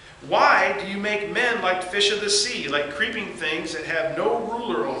 Why do you make men like fish of the sea, like creeping things that have no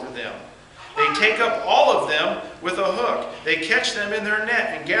ruler over them? They take up all of them with a hook. They catch them in their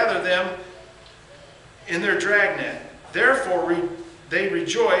net and gather them in their dragnet. Therefore they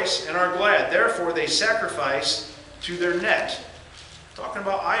rejoice and are glad. Therefore they sacrifice to their net. Talking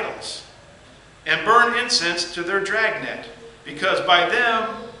about idols. And burn incense to their dragnet, because by them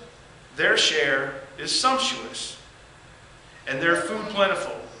their share is sumptuous, and their food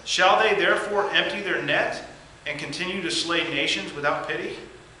plentiful. Shall they therefore empty their net and continue to slay nations without pity?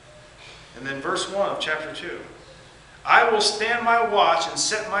 And then verse 1 of chapter 2. I will stand my watch and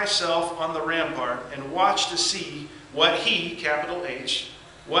set myself on the rampart and watch to see what he, capital H,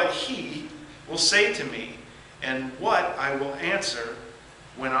 what he will say to me, and what I will answer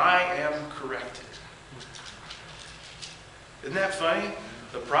when I am corrected. Isn't that funny?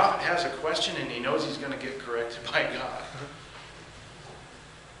 The prophet has a question and he knows he's going to get corrected by God.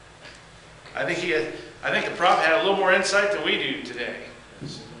 I think the prophet had a little more insight than we do today.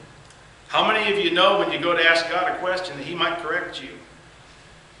 How many of you know when you go to ask God a question that he might correct you?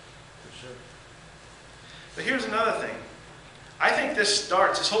 But here's another thing. I think this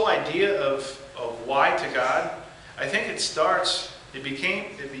whole idea of why to God, I think it starts, it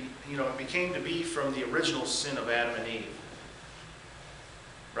became to be from the original sin of Adam and Eve.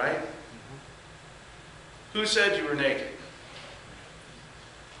 Right? Who said you were naked?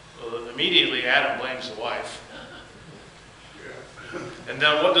 Well, immediately Adam blames the wife. And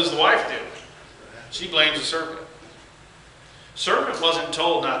then what does the wife do? She blames the serpent. Serpent wasn't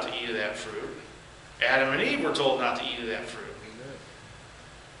told not to eat of that fruit. Adam and Eve were told not to eat of that fruit.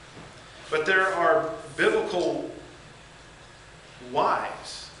 But there are biblical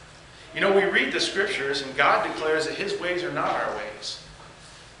whys. You know, we read the scriptures and God declares that his ways are not our ways.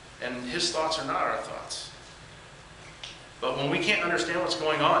 And his thoughts are not our thoughts. But when we can't understand what's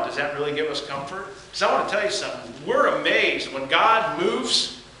going on, does that really give us comfort? Because I want to tell you something. We're amazed when God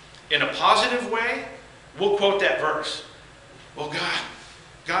moves in a positive way. We'll quote that verse. Well,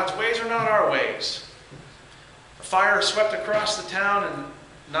 God's ways are not our ways. A fire swept across the town and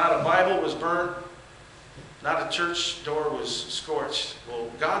not a Bible was burned, not a church door was scorched. Well,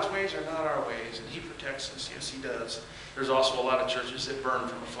 God's ways are not our ways, and He protects us. Yes, He does. There's also a lot of churches that burn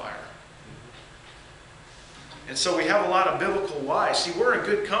from a fire. And so we have a lot of biblical whys. See, we're in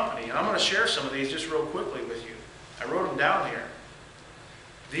good company, and I'm going to share some of these just real quickly with you. I wrote them down here.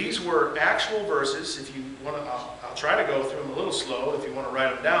 These were actual verses. If you want to, I'll try to go through them a little slow if you want to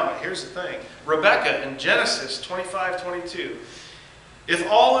write them down, but here's the thing. Rebecca in Genesis 25:22. If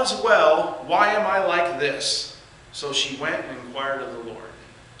all is well, why am I like this? So she went and inquired of the Lord.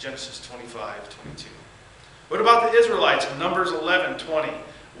 Genesis 25:22. What about the Israelites in Numbers 11:20?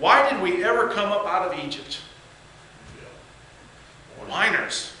 Why did we ever come up out of Egypt?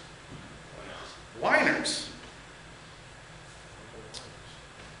 Whiners. Whiners.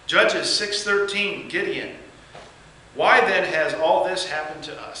 Judges 6:13, Gideon. Why then has all this happened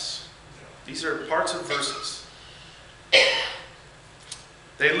to us? These are parts of verses.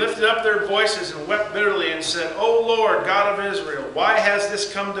 They lifted up their voices and wept bitterly and said, O Lord, God of Israel, why has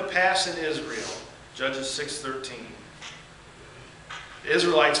this come to pass in Israel? Judges 6:13. The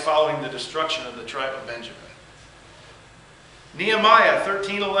Israelites following the destruction of the tribe of Benjamin. Nehemiah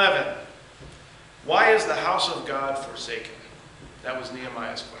 13:11. Why is the house of God forsaken? That was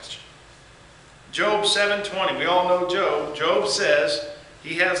Nehemiah's question. Job 7:20. We all know Job. Job says,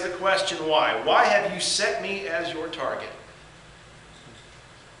 he has the question why. Why have you set me as your target?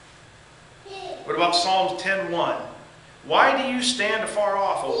 What about Psalms 10:1? Why do you stand afar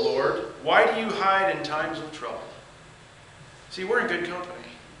off, O Lord? Why do you hide in times of trouble? See, we're in good company.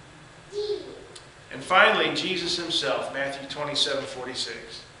 And finally, Jesus himself, Matthew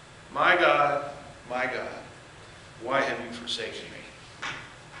 27:46. My God, why have you forsaken me?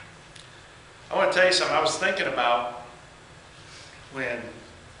 I want to tell you something I was thinking about when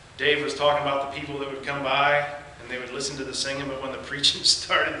Dave was talking about the people that would come by and they would listen to the singing, but when the preaching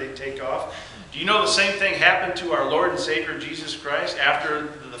started, they'd take off. Do you know the same thing happened to our Lord and Savior Jesus Christ after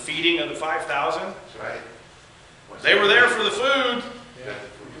the feeding of the 5,000? That's right. They were there for the food.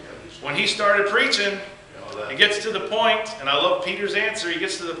 When he started preaching, it gets to the point, and I love Peter's answer, he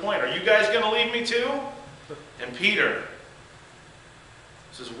gets to the point, are you guys going to leave me too? And Peter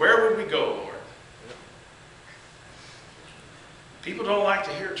says, where would we go, Lord? People don't like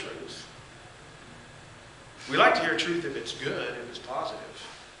to hear truth. We like to hear truth if it's good, if it's positive.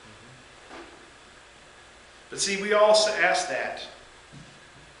 But see, we all ask that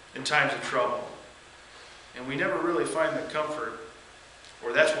in times of trouble. And we never really find the comfort,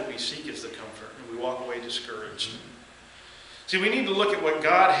 or that's what we seek is the comfort, and we walk away discouraged. See, we need to look at what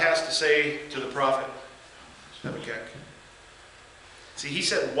God has to say to the prophet Habakkuk. See, he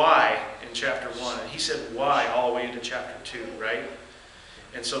said why in chapter 1, and he said why all the way into chapter 2, right?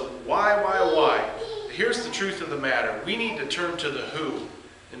 And so why? Here's the truth of the matter. We need to turn to the who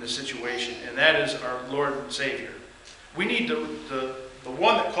in the situation, and that is our Lord and Savior. We need the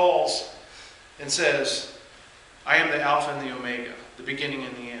one that calls and says, I am the Alpha and the Omega, the beginning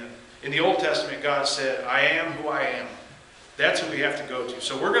and the end. In the Old Testament, God said, I am who I am. That's who we have to go to.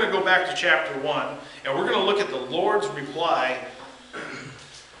 So we're going to go back to chapter 1, and we're going to look at the Lord's reply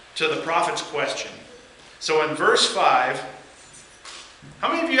to the prophet's question. So in verse 5, how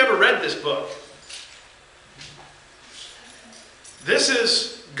many of you ever read this book? This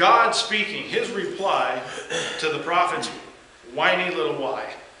is God speaking, his reply to the prophet's whiny little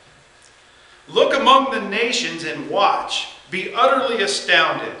why. Look among the nations and watch. Be utterly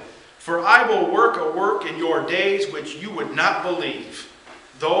astounded, for I will work a work in your days which you would not believe,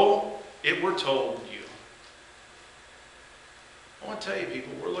 though it were told you. I want to tell you,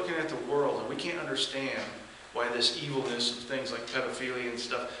 people, we're looking at the world and we can't understand why this evilness of things like pedophilia and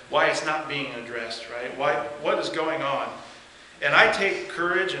stuff, why it's not being addressed, right? What is going on? And I take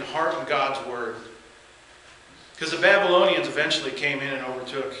courage and heart in God's word. Because the Babylonians eventually came in and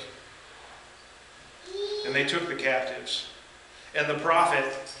overtook. And they took the captives. And the prophet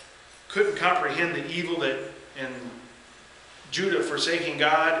couldn't comprehend the evil that in Judah forsaking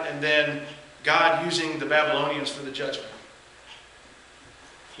God, and then God using the Babylonians for the judgment.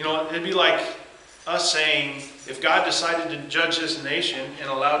 You know, it'd be like us saying, if God decided to judge this nation and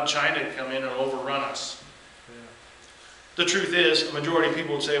allowed China to come in and overrun us. Yeah. The truth is, a majority of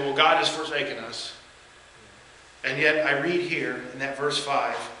people would say, well, God has forsaken us. And yet I read here in that verse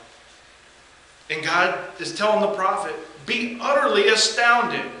 5, and God is telling the prophet, be utterly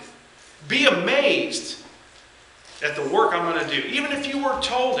astounded. Be amazed at the work I'm going to do. Even if you were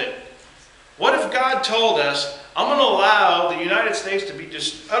told it. What if God told us, I'm going to allow the United States to be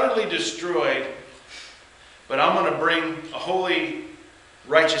utterly destroyed, but I'm going to bring a holy,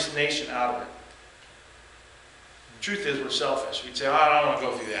 righteous nation out of it? Truth is, we're selfish. We'd say, oh, I don't want to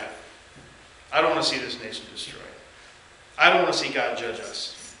go through that. I don't want to see this nation destroyed. I don't want to see God judge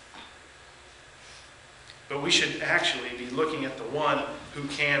us. But we should actually be looking at the one who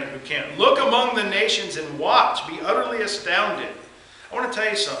can and who can't. Look among the nations and watch. Be utterly astounded. I want to tell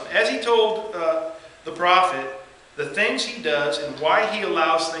you something. As he told the prophet, the things he does and why he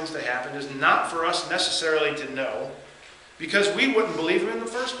allows things to happen is not for us necessarily to know, because we wouldn't believe him in the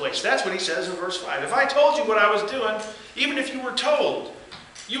first place. That's what he says in verse 5. If I told you what I was doing, even if you were told,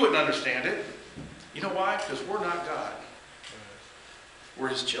 you wouldn't understand it. You know why? Because we're not God. We're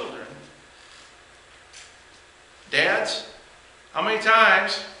his children. Dads, how many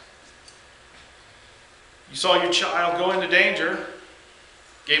times you saw your child go into danger,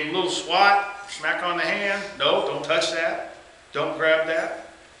 gave him a little swat, smack on the hand? No, don't touch that. Don't grab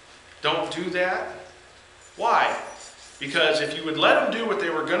that. Don't do that. Why? Because if you would let them do what they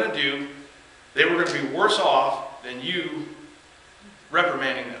were going to do, they were going to be worse off than you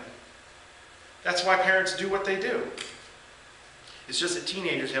reprimanding them. That's why parents do what they do. It's just that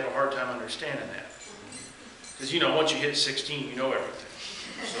teenagers have a hard time understanding that. Because, you know, once you hit 16, you know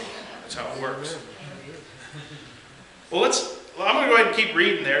everything. So that's how it works. Well, I'm going to go ahead and keep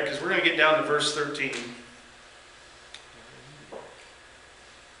reading there because we're going to get down to verse 13.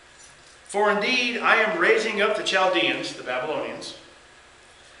 For indeed, I am raising up the Chaldeans, the Babylonians,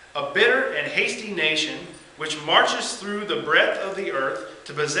 a bitter and hasty nation, which marches through the breadth of the earth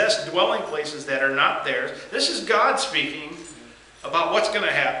to possess dwelling places that are not theirs. This is God speaking about what's going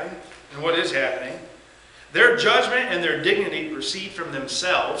to happen and what is happening. Their judgment and their dignity proceed from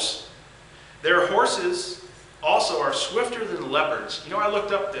themselves. Their horses also are swifter than leopards. You know, I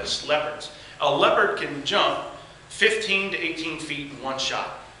looked up this, leopards. A leopard can jump 15 to 18 feet in one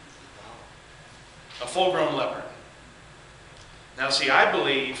shot. A full-grown leopard. Now see, I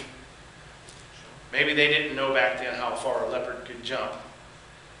believe maybe they didn't know back then how far a leopard could jump.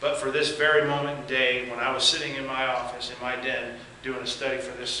 But for this very moment and day, when I was sitting in my office, in my den, doing a study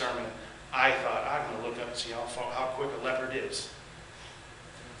for this sermon, I thought, I'm going to look up and see how quick a leopard is.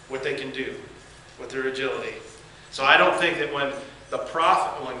 What they can do with their agility. So I don't think that when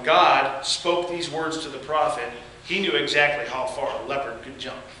God spoke these words to the prophet, he knew exactly how far a leopard could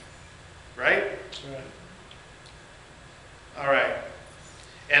jump. Right? Right. All right.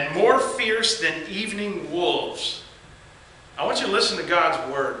 And more fierce than evening wolves. I want you to listen to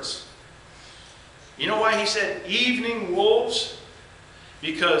God's words. You know why he said evening wolves?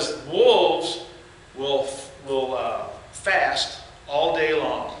 Because wolves will fast all day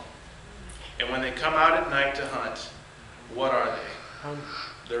long. And when they come out at night to hunt, what are they?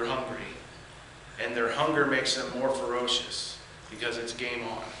 They're hungry. And their hunger makes them more ferocious because it's game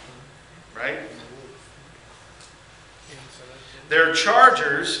on. Right? Their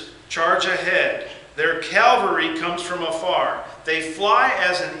chargers charge ahead. Their cavalry comes from afar. They fly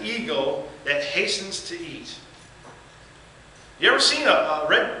as an eagle that hastens to eat. You ever seen a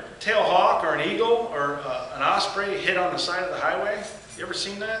red-tailed hawk or an eagle or an osprey hit on the side of the highway? You ever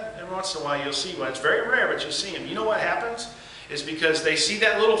seen that? Every once in a while you'll see one. It's very rare, but you'll see them. You know what happens? It's because they see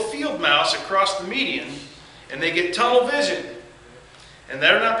that little field mouse across the median and they get tunnel vision. And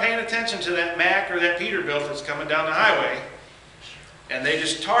they're not paying attention to that Mack or that Peterbilt that's coming down the highway. And they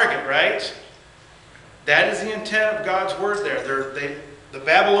just target, right? That is the intent of God's word there. The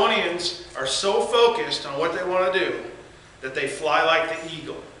Babylonians are so focused on what they want to do that they fly like the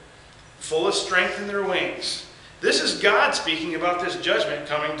eagle, full of strength in their wings. This is God speaking about this judgment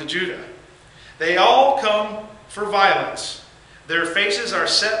coming to Judah. They all come for violence. Their faces are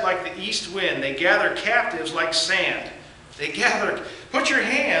set like the east wind. They gather captives like sand. Put your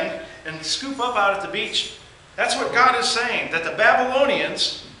hand and scoop up out at the beach. That's what God is saying, that the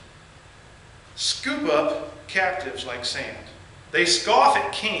Babylonians scoop up captives like sand. They scoff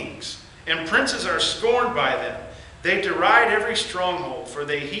at kings, and princes are scorned by them. They deride every stronghold, for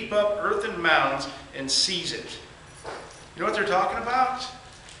they heap up earthen mounds and seize it. You know what they're talking about?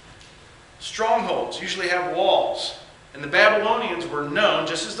 Strongholds usually have walls. And the Babylonians were known,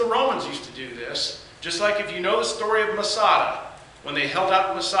 just as the Romans used to do this, just like if you know the story of Masada, when they held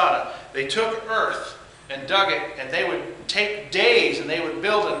out Masada, they took earth and dug it, and they would take days and they would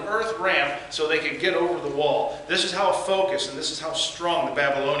build an earth ramp so they could get over the wall. This is how focused and this is how strong the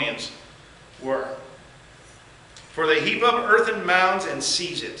Babylonians were. For they heap up earthen mounds and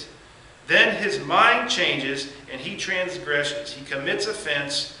seize it. Then his mind changes and he transgresses. He commits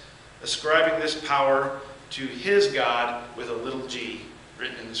offense, ascribing this power to his God with a little g,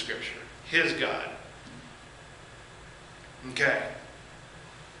 written in the scripture. His God. Okay.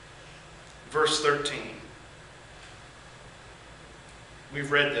 Verse 13. We've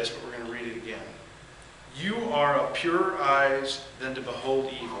read this, but we're going to read it again. You are of purer eyes than to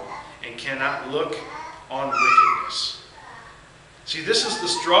behold evil, and cannot look on wickedness. See, this is the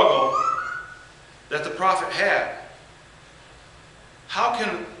struggle that the prophet had. How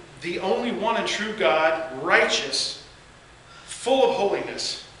can the only one and true God, righteous, full of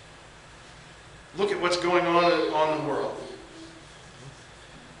holiness, look at what's going on in the world?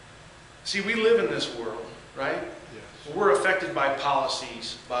 See, we live in this world, right? Yes. We're affected by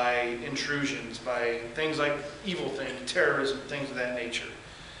policies, by intrusions, by things like evil things, terrorism, things of that nature.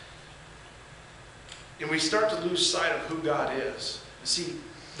 And we start to lose sight of who God is. See,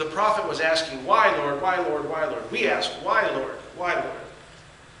 the prophet was asking, why, Lord, why, Lord, why, Lord? We ask, why, Lord, why, Lord?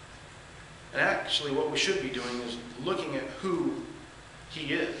 And actually what we should be doing is looking at who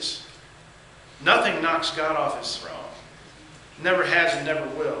he is. Nothing knocks God off his throne. Never has and never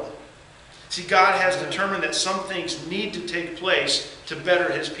will. See, God has determined that some things need to take place to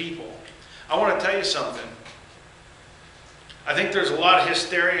better his people. I want to tell you something. I think there's a lot of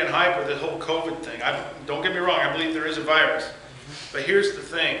hysteria and hype with the whole COVID thing. Don't get me wrong, I believe there is a virus. But here's the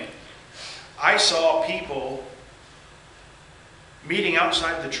thing. I saw people meeting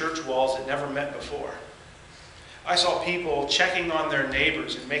outside the church walls that never met before. I saw people checking on their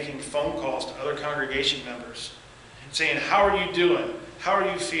neighbors and making phone calls to other congregation members, saying, how are you doing? How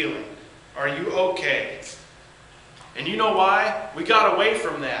are you feeling? Are you okay? And you know why? We got away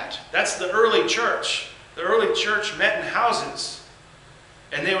from that. That's the early church. The early church met in houses,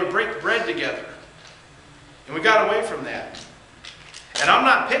 and they would break bread together. And we got away from that. And I'm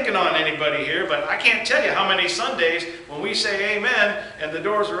not picking on anybody here, but I can't tell you how many Sundays when we say amen and the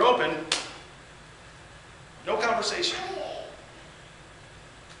doors are open, no conversation.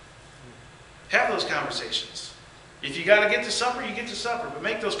 Have those conversations. If you got to get to supper, you get to supper, but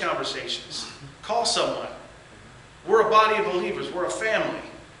make those conversations. Call someone. We're a body of believers. We're a family.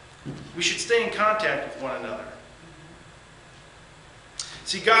 We should stay in contact with one another.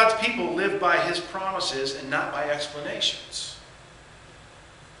 See, God's people live by his promises and not by explanations.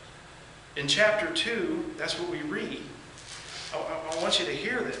 In chapter 2, that's what we read. I want you to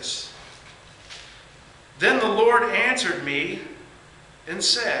hear this. Then the Lord answered me and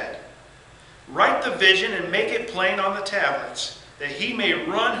said, write the vision and make it plain on the tablets, that he may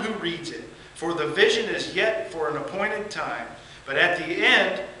run who reads it. For the vision is yet for an appointed time, but at the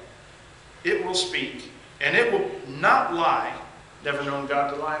end it will speak, and it will not lie. Never known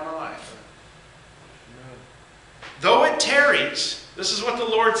God to lie in my life. Though it tarries, this is what the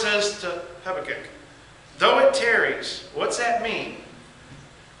Lord says to Habakkuk. Though it tarries, what's that mean?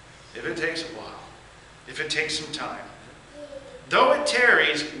 If it takes a while, if it takes some time. Though it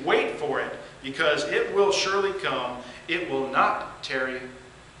tarries, wait for it, because it will surely come. It will not tarry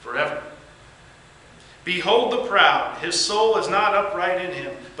forever. Behold the proud, his soul is not upright in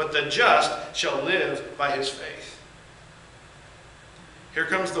him, but the just shall live by his faith. Here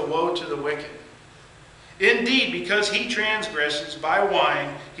comes the woe to the wicked. Indeed, because he transgresses by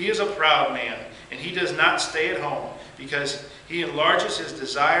wine, he is a proud man, and he does not stay at home, because he enlarges his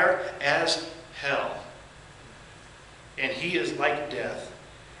desire as hell. And he is like death,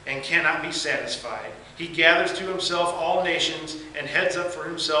 and cannot be satisfied. He gathers to himself all nations, and heads up for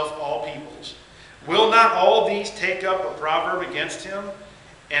himself all peoples. Will not all these take up a proverb against him,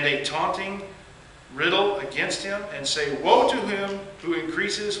 and a taunting riddle against him, and say, woe to him who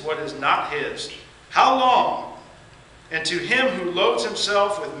increases what is not his. How long? And to him who loads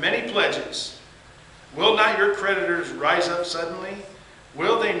himself with many pledges. Will not your creditors rise up suddenly?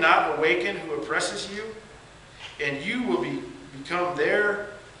 Will they not awaken who oppresses you? And you will become their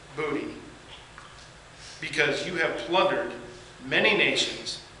booty, because you have plundered many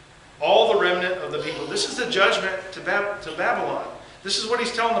nations, all the remnant of the people. This is the judgment to Babylon. This is what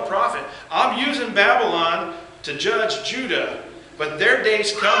he's telling the prophet. I'm using Babylon to judge Judah, but their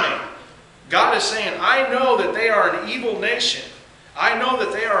day's coming. God is saying, I know that they are an evil nation. I know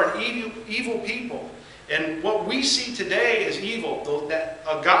that they are an evil people. And what we see today is evil. That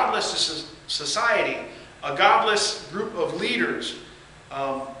a godless society, a godless group of leaders.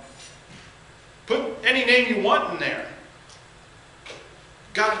 Put any name you want in there.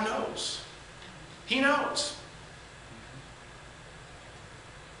 God knows. He knows.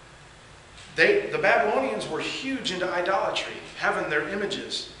 The Babylonians were huge into idolatry, having their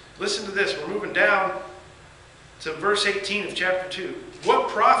images. Listen to this. We're moving down to verse 18 of chapter 2. What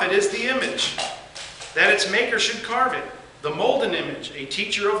profit is the image, that its maker should carve it? The molden image, a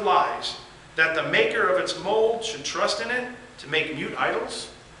teacher of lies, that the maker of its mold should trust in it to make mute idols?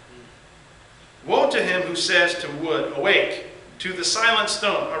 Woe to him who says to wood, awake, to the silent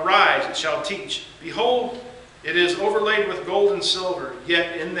stone, arise, it shall teach. Behold, it is overlaid with gold and silver,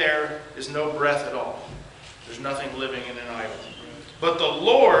 yet in there is no breath at all. There's nothing living in an idol. But the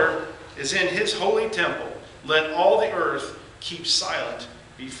Lord is in his holy temple. Let all the earth keep silent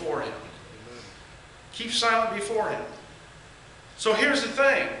before him. Keep silent before him. So here's the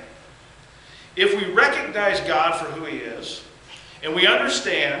thing. If we recognize God for who he is, and we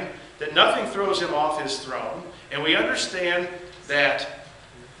understand that nothing throws him off his throne, and we understand that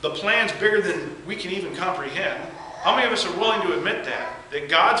the plan's bigger than we can even comprehend, how many of us are willing to admit that? That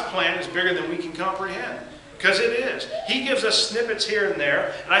God's plan is bigger than we can comprehend? Because it is. He gives us snippets here and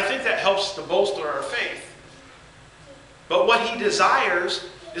there, and I think that helps to bolster our faith. But what he desires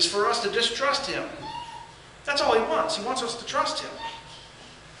is for us to just trust him. That's all he wants. He wants us to trust him.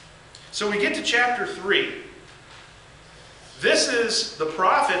 So we get to chapter 3. This is the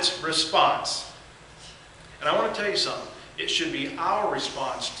prophet's response. And I want to tell you something. It should be our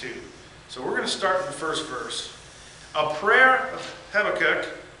response too. So we're going to start with the first verse. A prayer of Habakkuk,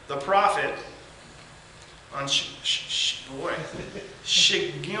 the prophet, on Shigionoth,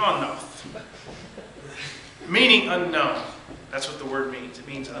 meaning unknown. That's what the word means. It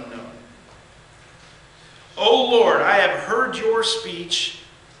means unknown. O Lord, I have heard your speech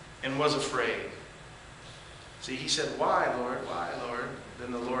and was afraid. See, he said, why, Lord? Why, Lord?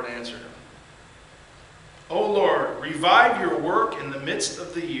 Then the Lord answered him. O Lord, revive your work in the midst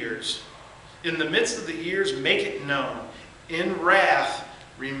of the years. In the midst of the years, make it known. In wrath,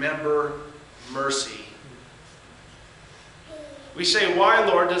 remember mercy. We say, why,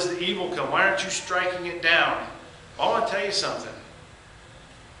 Lord, does the evil come? Why aren't you striking it down? Well, I want to tell you something.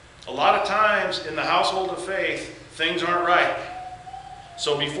 A lot of times in the household of faith, things aren't right.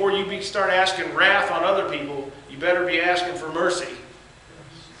 So before you start asking wrath on other people, you better be asking for mercy.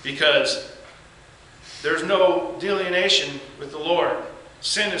 Because there's no delineation with the Lord.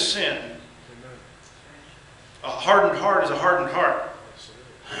 Sin is sin. A hardened heart is a hardened heart.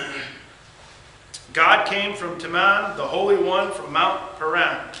 God came from Teman, the Holy One from Mount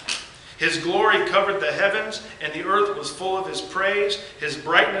Paran. His glory covered the heavens, and the earth was full of his praise. His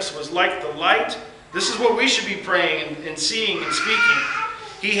brightness was like the light. This is what we should be praying and seeing and speaking.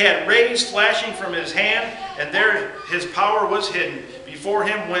 He had rays flashing from his hand, and there his power was hidden. Before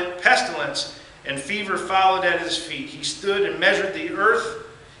him went pestilence, and fever followed at his feet. He stood and measured the earth.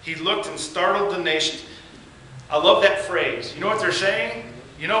 He looked and startled the nations. I love that phrase. You know what they're saying?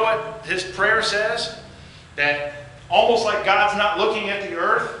 You know what his prayer says? That almost like God's not looking at the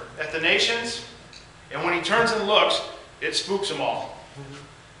earth, at the nations, and when he turns and looks, it spooks them all.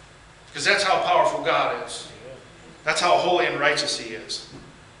 Because that's how powerful God is. That's how holy and righteous he is.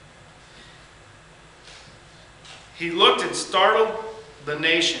 He looked and startled the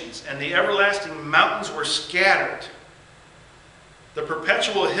nations, and the everlasting mountains were scattered. The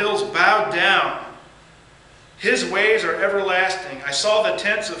perpetual hills bowed down. His ways are everlasting. I saw the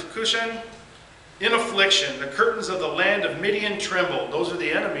tents of Cushan in affliction. The curtains of the land of Midian trembled. Those are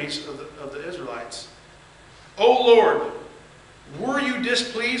the enemies of the Israelites. O Lord, were you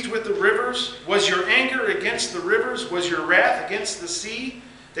displeased with the rivers? Was your anger against the rivers? Was your wrath against the sea?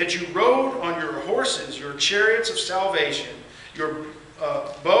 That you rode on your horses, your chariots of salvation. Your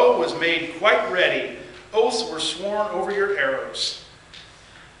bow was made quite ready. Oaths were sworn over your arrows.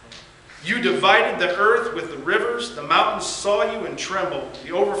 You divided the earth with the rivers. The mountains saw you and trembled.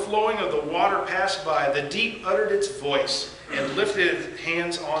 The overflowing of the water passed by. The deep uttered its voice and lifted its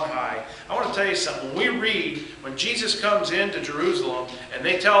hands on high. I want to tell you something. When we read, when Jesus comes into Jerusalem and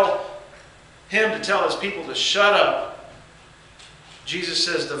they tell him to tell his people to shut up, Jesus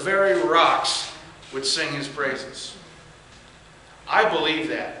says the very rocks would sing his praises. I believe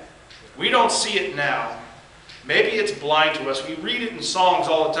that. We don't see it now. Maybe it's blind to us. We read it in songs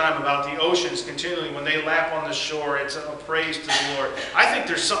all the time about the oceans continually. When they lap on the shore, it's a praise to the Lord. I think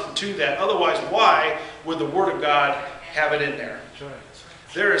there's something to that. Otherwise, why would the Word of God have it in there?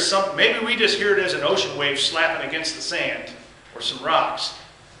 There is something. Maybe we just hear it as an ocean wave slapping against the sand or some rocks.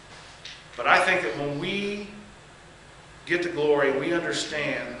 But I think that when we get the glory, we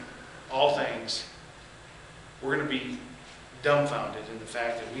understand all things, we're going to be dumbfounded in the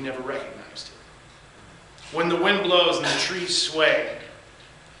fact that we never recognized it. When the wind blows and the trees sway,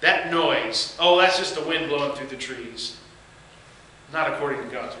 that noise, oh, that's just the wind blowing through the trees. Not according to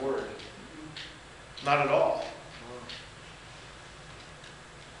God's word. Not at all.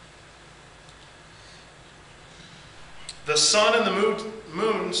 The sun and the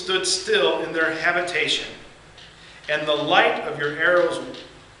moon stood still in their habitation, and the light of your arrows,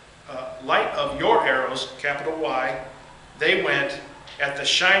 capital Y, they went at the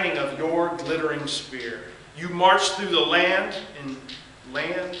shining of your glittering spear. You marched through the land in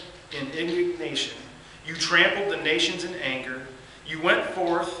indignation. You trampled the nations in anger. You went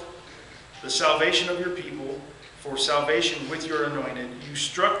forth the salvation of your people, for salvation with your anointed. You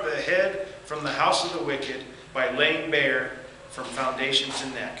struck the head from the house of the wicked by laying bare from foundation to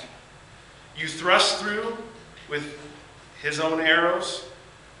neck. You thrust through with his own arrows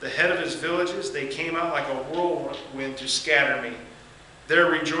the head of his villages. They came out like a whirlwind to scatter me.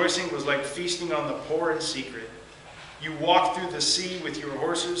 Their rejoicing was like feasting on the poor in secret. You walked through the sea with your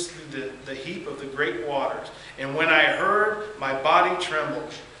horses, through the heap of the great waters. And when I heard, my body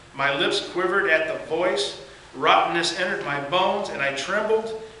trembled. My lips quivered at the voice. Rottenness entered my bones, and I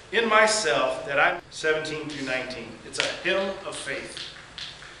trembled in myself that I'm 17 through 19. It's a hymn of faith.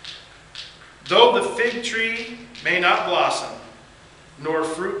 Though the fig tree may not blossom, nor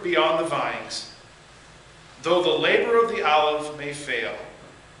fruit be on the vines, though the labor of the olive may fail,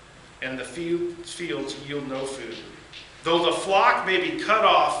 and the fields yield no food, though the flock may be cut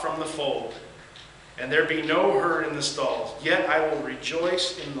off from the fold, and there be no herd in the stalls, yet I will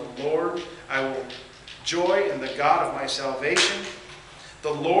rejoice in the Lord. I will joy in the God of my salvation.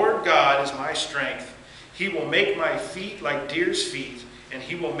 The Lord God is my strength. He will make my feet like deer's feet, and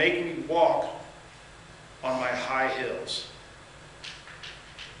he will make me walk on my high hills.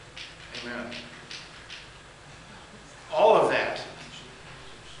 Amen. All of that.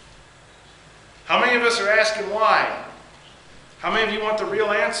 How many of us are asking why? How many of you want the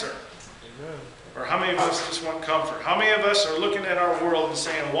real answer? Amen. Or how many of us just want comfort? How many of us are looking at our world and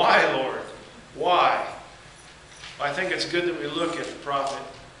saying, why, Lord? Why? Well, I think it's good that we look at the prophet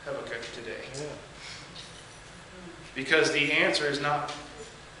Habakkuk today. Yeah. Because the answer is not,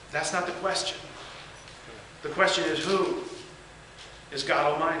 that's not the question. The question is who? Is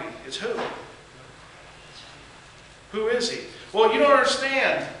God Almighty. It's who? Who is he? Well, you don't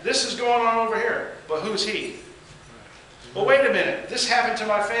understand. This is going on over here. But who's he? Well, wait a minute. This happened to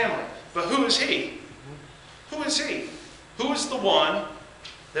my family. But who is he? Who is he? Who is the one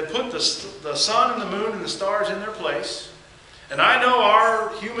that put the sun and the moon and the stars in their place? And I know our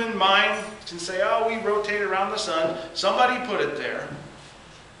human mind can say, oh, we rotate around the sun. Somebody put it there.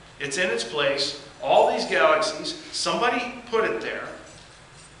 It's in its place. All these galaxies, somebody put it there.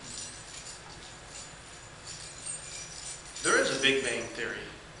 There is a Big Bang Theory.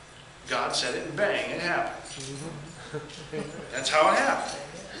 God said it and bang, it happened. That's how it happened.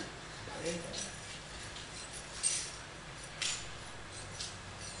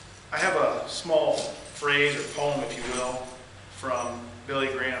 I have a small phrase or poem, if you will, from Billy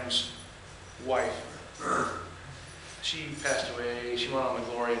Graham's wife. She passed away. She went on to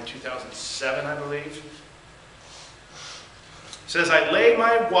glory in 2007, I believe. It says, I lay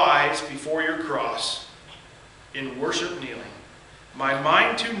my whys before your cross, in worship kneeling, my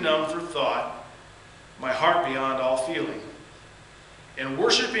mind too numb for thought, my heart beyond all feeling. In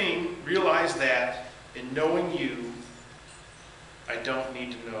worshiping, realize that in knowing you, I don't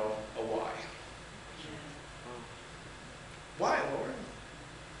need to know a why. Why, Lord?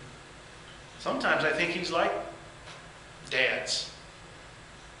 Sometimes I think he's like dads.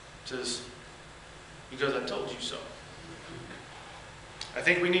 Says, because I told you so. I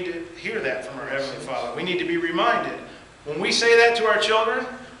think we need to hear that from our Heavenly Father. We need to be reminded. When we say that to our children,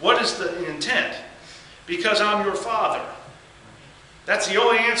 what is the intent? Because I'm your father. That's the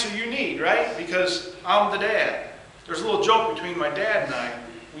only answer you need, right? Because I'm the dad. There's a little joke between my dad and I.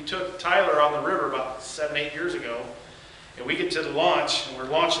 We took Tyler on the river about 7, 8 years ago. And we get to the launch, and we're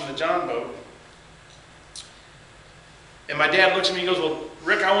launching the John boat. And my dad looks at me and goes, well,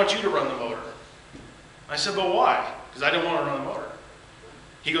 Rick, I want you to run the motor. I said, but why? Because I didn't want to run the motor.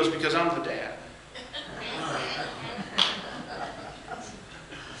 He goes, because I'm the dad.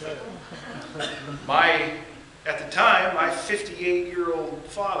 At the time, my 58-year-old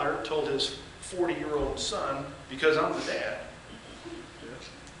father told his 40-year-old son, because I'm the dad.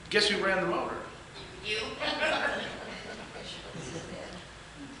 Guess who ran the motor? You.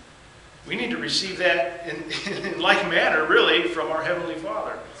 We need to receive that in like manner, really, from our Heavenly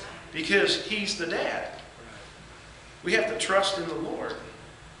Father. Because He's the dad. We have to trust in the Lord,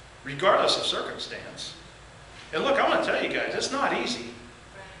 regardless of circumstance. And look, I want to tell you guys, it's not easy.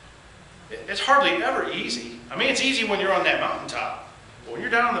 It's hardly ever easy. I mean, it's easy when you're on that mountaintop. But when you're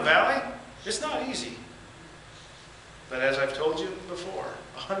down in the valley, it's not easy. But as I've told you before,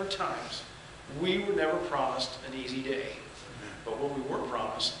 100 times, we were never promised an easy day. But what we were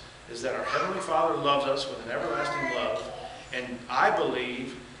promised is that our Heavenly Father loves us with an everlasting love. And I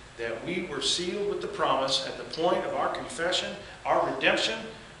believe that we were sealed with the promise at the point of our confession, our redemption.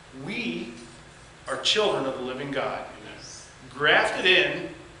 We are children of the living God. Grafted in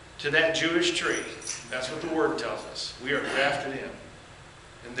to that Jewish tree. That's what the Word tells us. We are grafted in.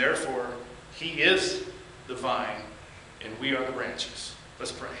 And therefore, He is the vine, and we are the branches.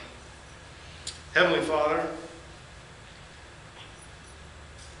 Let's pray. Heavenly Father,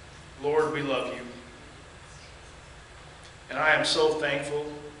 Lord, we love you. And I am so thankful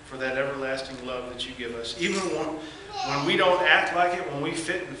for that everlasting love that you give us. Even when we don't act like it, when we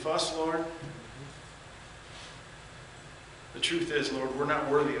fit and fuss, Lord, the truth is, Lord, we're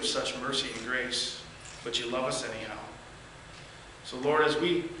not worthy of such mercy and grace, but you love us anyhow. So, Lord, as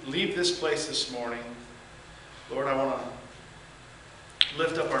we leave this place this morning, Lord, I want to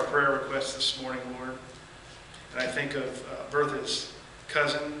lift up our prayer requests this morning, Lord. And I think of Bertha's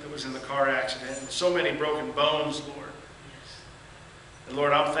cousin that was in the car accident, and so many broken bones, Lord. And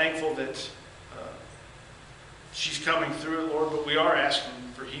Lord, I'm thankful that she's coming through it, Lord, but we are asking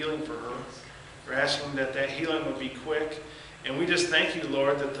for healing for her. We're asking that that healing would be quick. And we just thank you,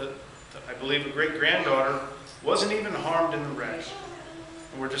 Lord, that I believe a great-granddaughter wasn't even harmed in the wreck.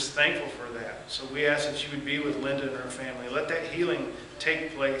 And we're just thankful for that. So we ask that you would be with Linda and her family. Let that healing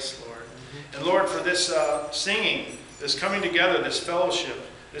take place, Lord. And Lord, for this singing, this coming together, this fellowship,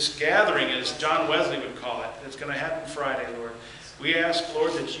 this gathering, as John Wesley would call it, that's going to happen Friday, Lord. We ask,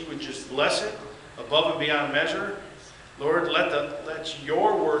 Lord, that you would just bless it above and beyond measure. Lord, let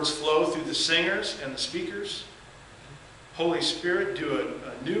your words flow through the singers and the speakers. Holy Spirit, do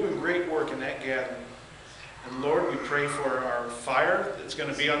a new and great work in that gathering. And Lord, we pray for our fire that's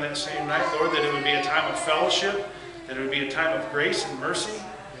going to be on that same night, Lord, that it would be a time of fellowship, that it would be a time of grace and mercy.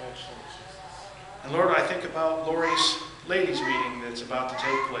 And Lord, I think about Lori's ladies meeting that's about to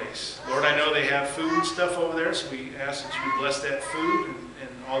take place. Lord, I know they have food and stuff over there, so we ask that you bless that food and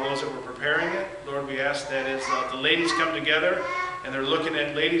all those that were preparing it. Lord, we ask that as the ladies come together and they're looking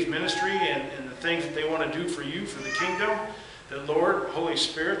at ladies ministry and the things that they want to do for you, for the kingdom, that Lord, Holy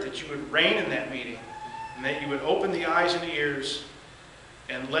Spirit, that you would reign in that meeting and that you would open the eyes and the ears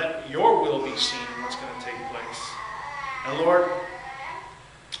and let your will be seen in what's going to take place. And Lord,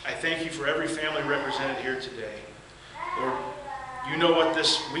 I thank you for every family represented here today. Lord, you know what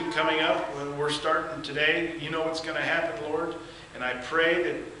this week coming up, when we're starting today, you know what's going to happen, Lord. And I pray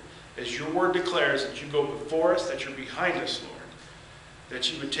that as your word declares, that you go before us, that you're behind us, Lord.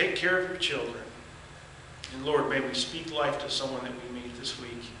 That you would take care of your children. And Lord, may we speak life to someone that we meet this week.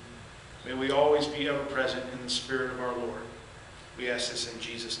 May we always be ever present in the Spirit of our Lord. We ask this in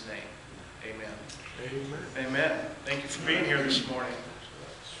Jesus' name. Amen. Amen. Amen. Thank you for being here this morning.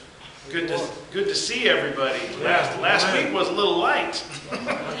 Good to see everybody. Last week was a little light.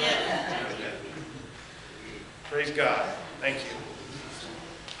 Praise God. Thank you.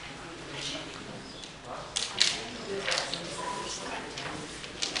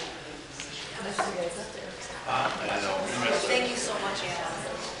 Thank you so much, Anna.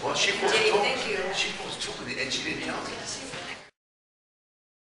 Well, she Dave, thank you. She was told me, and she didn't tell me.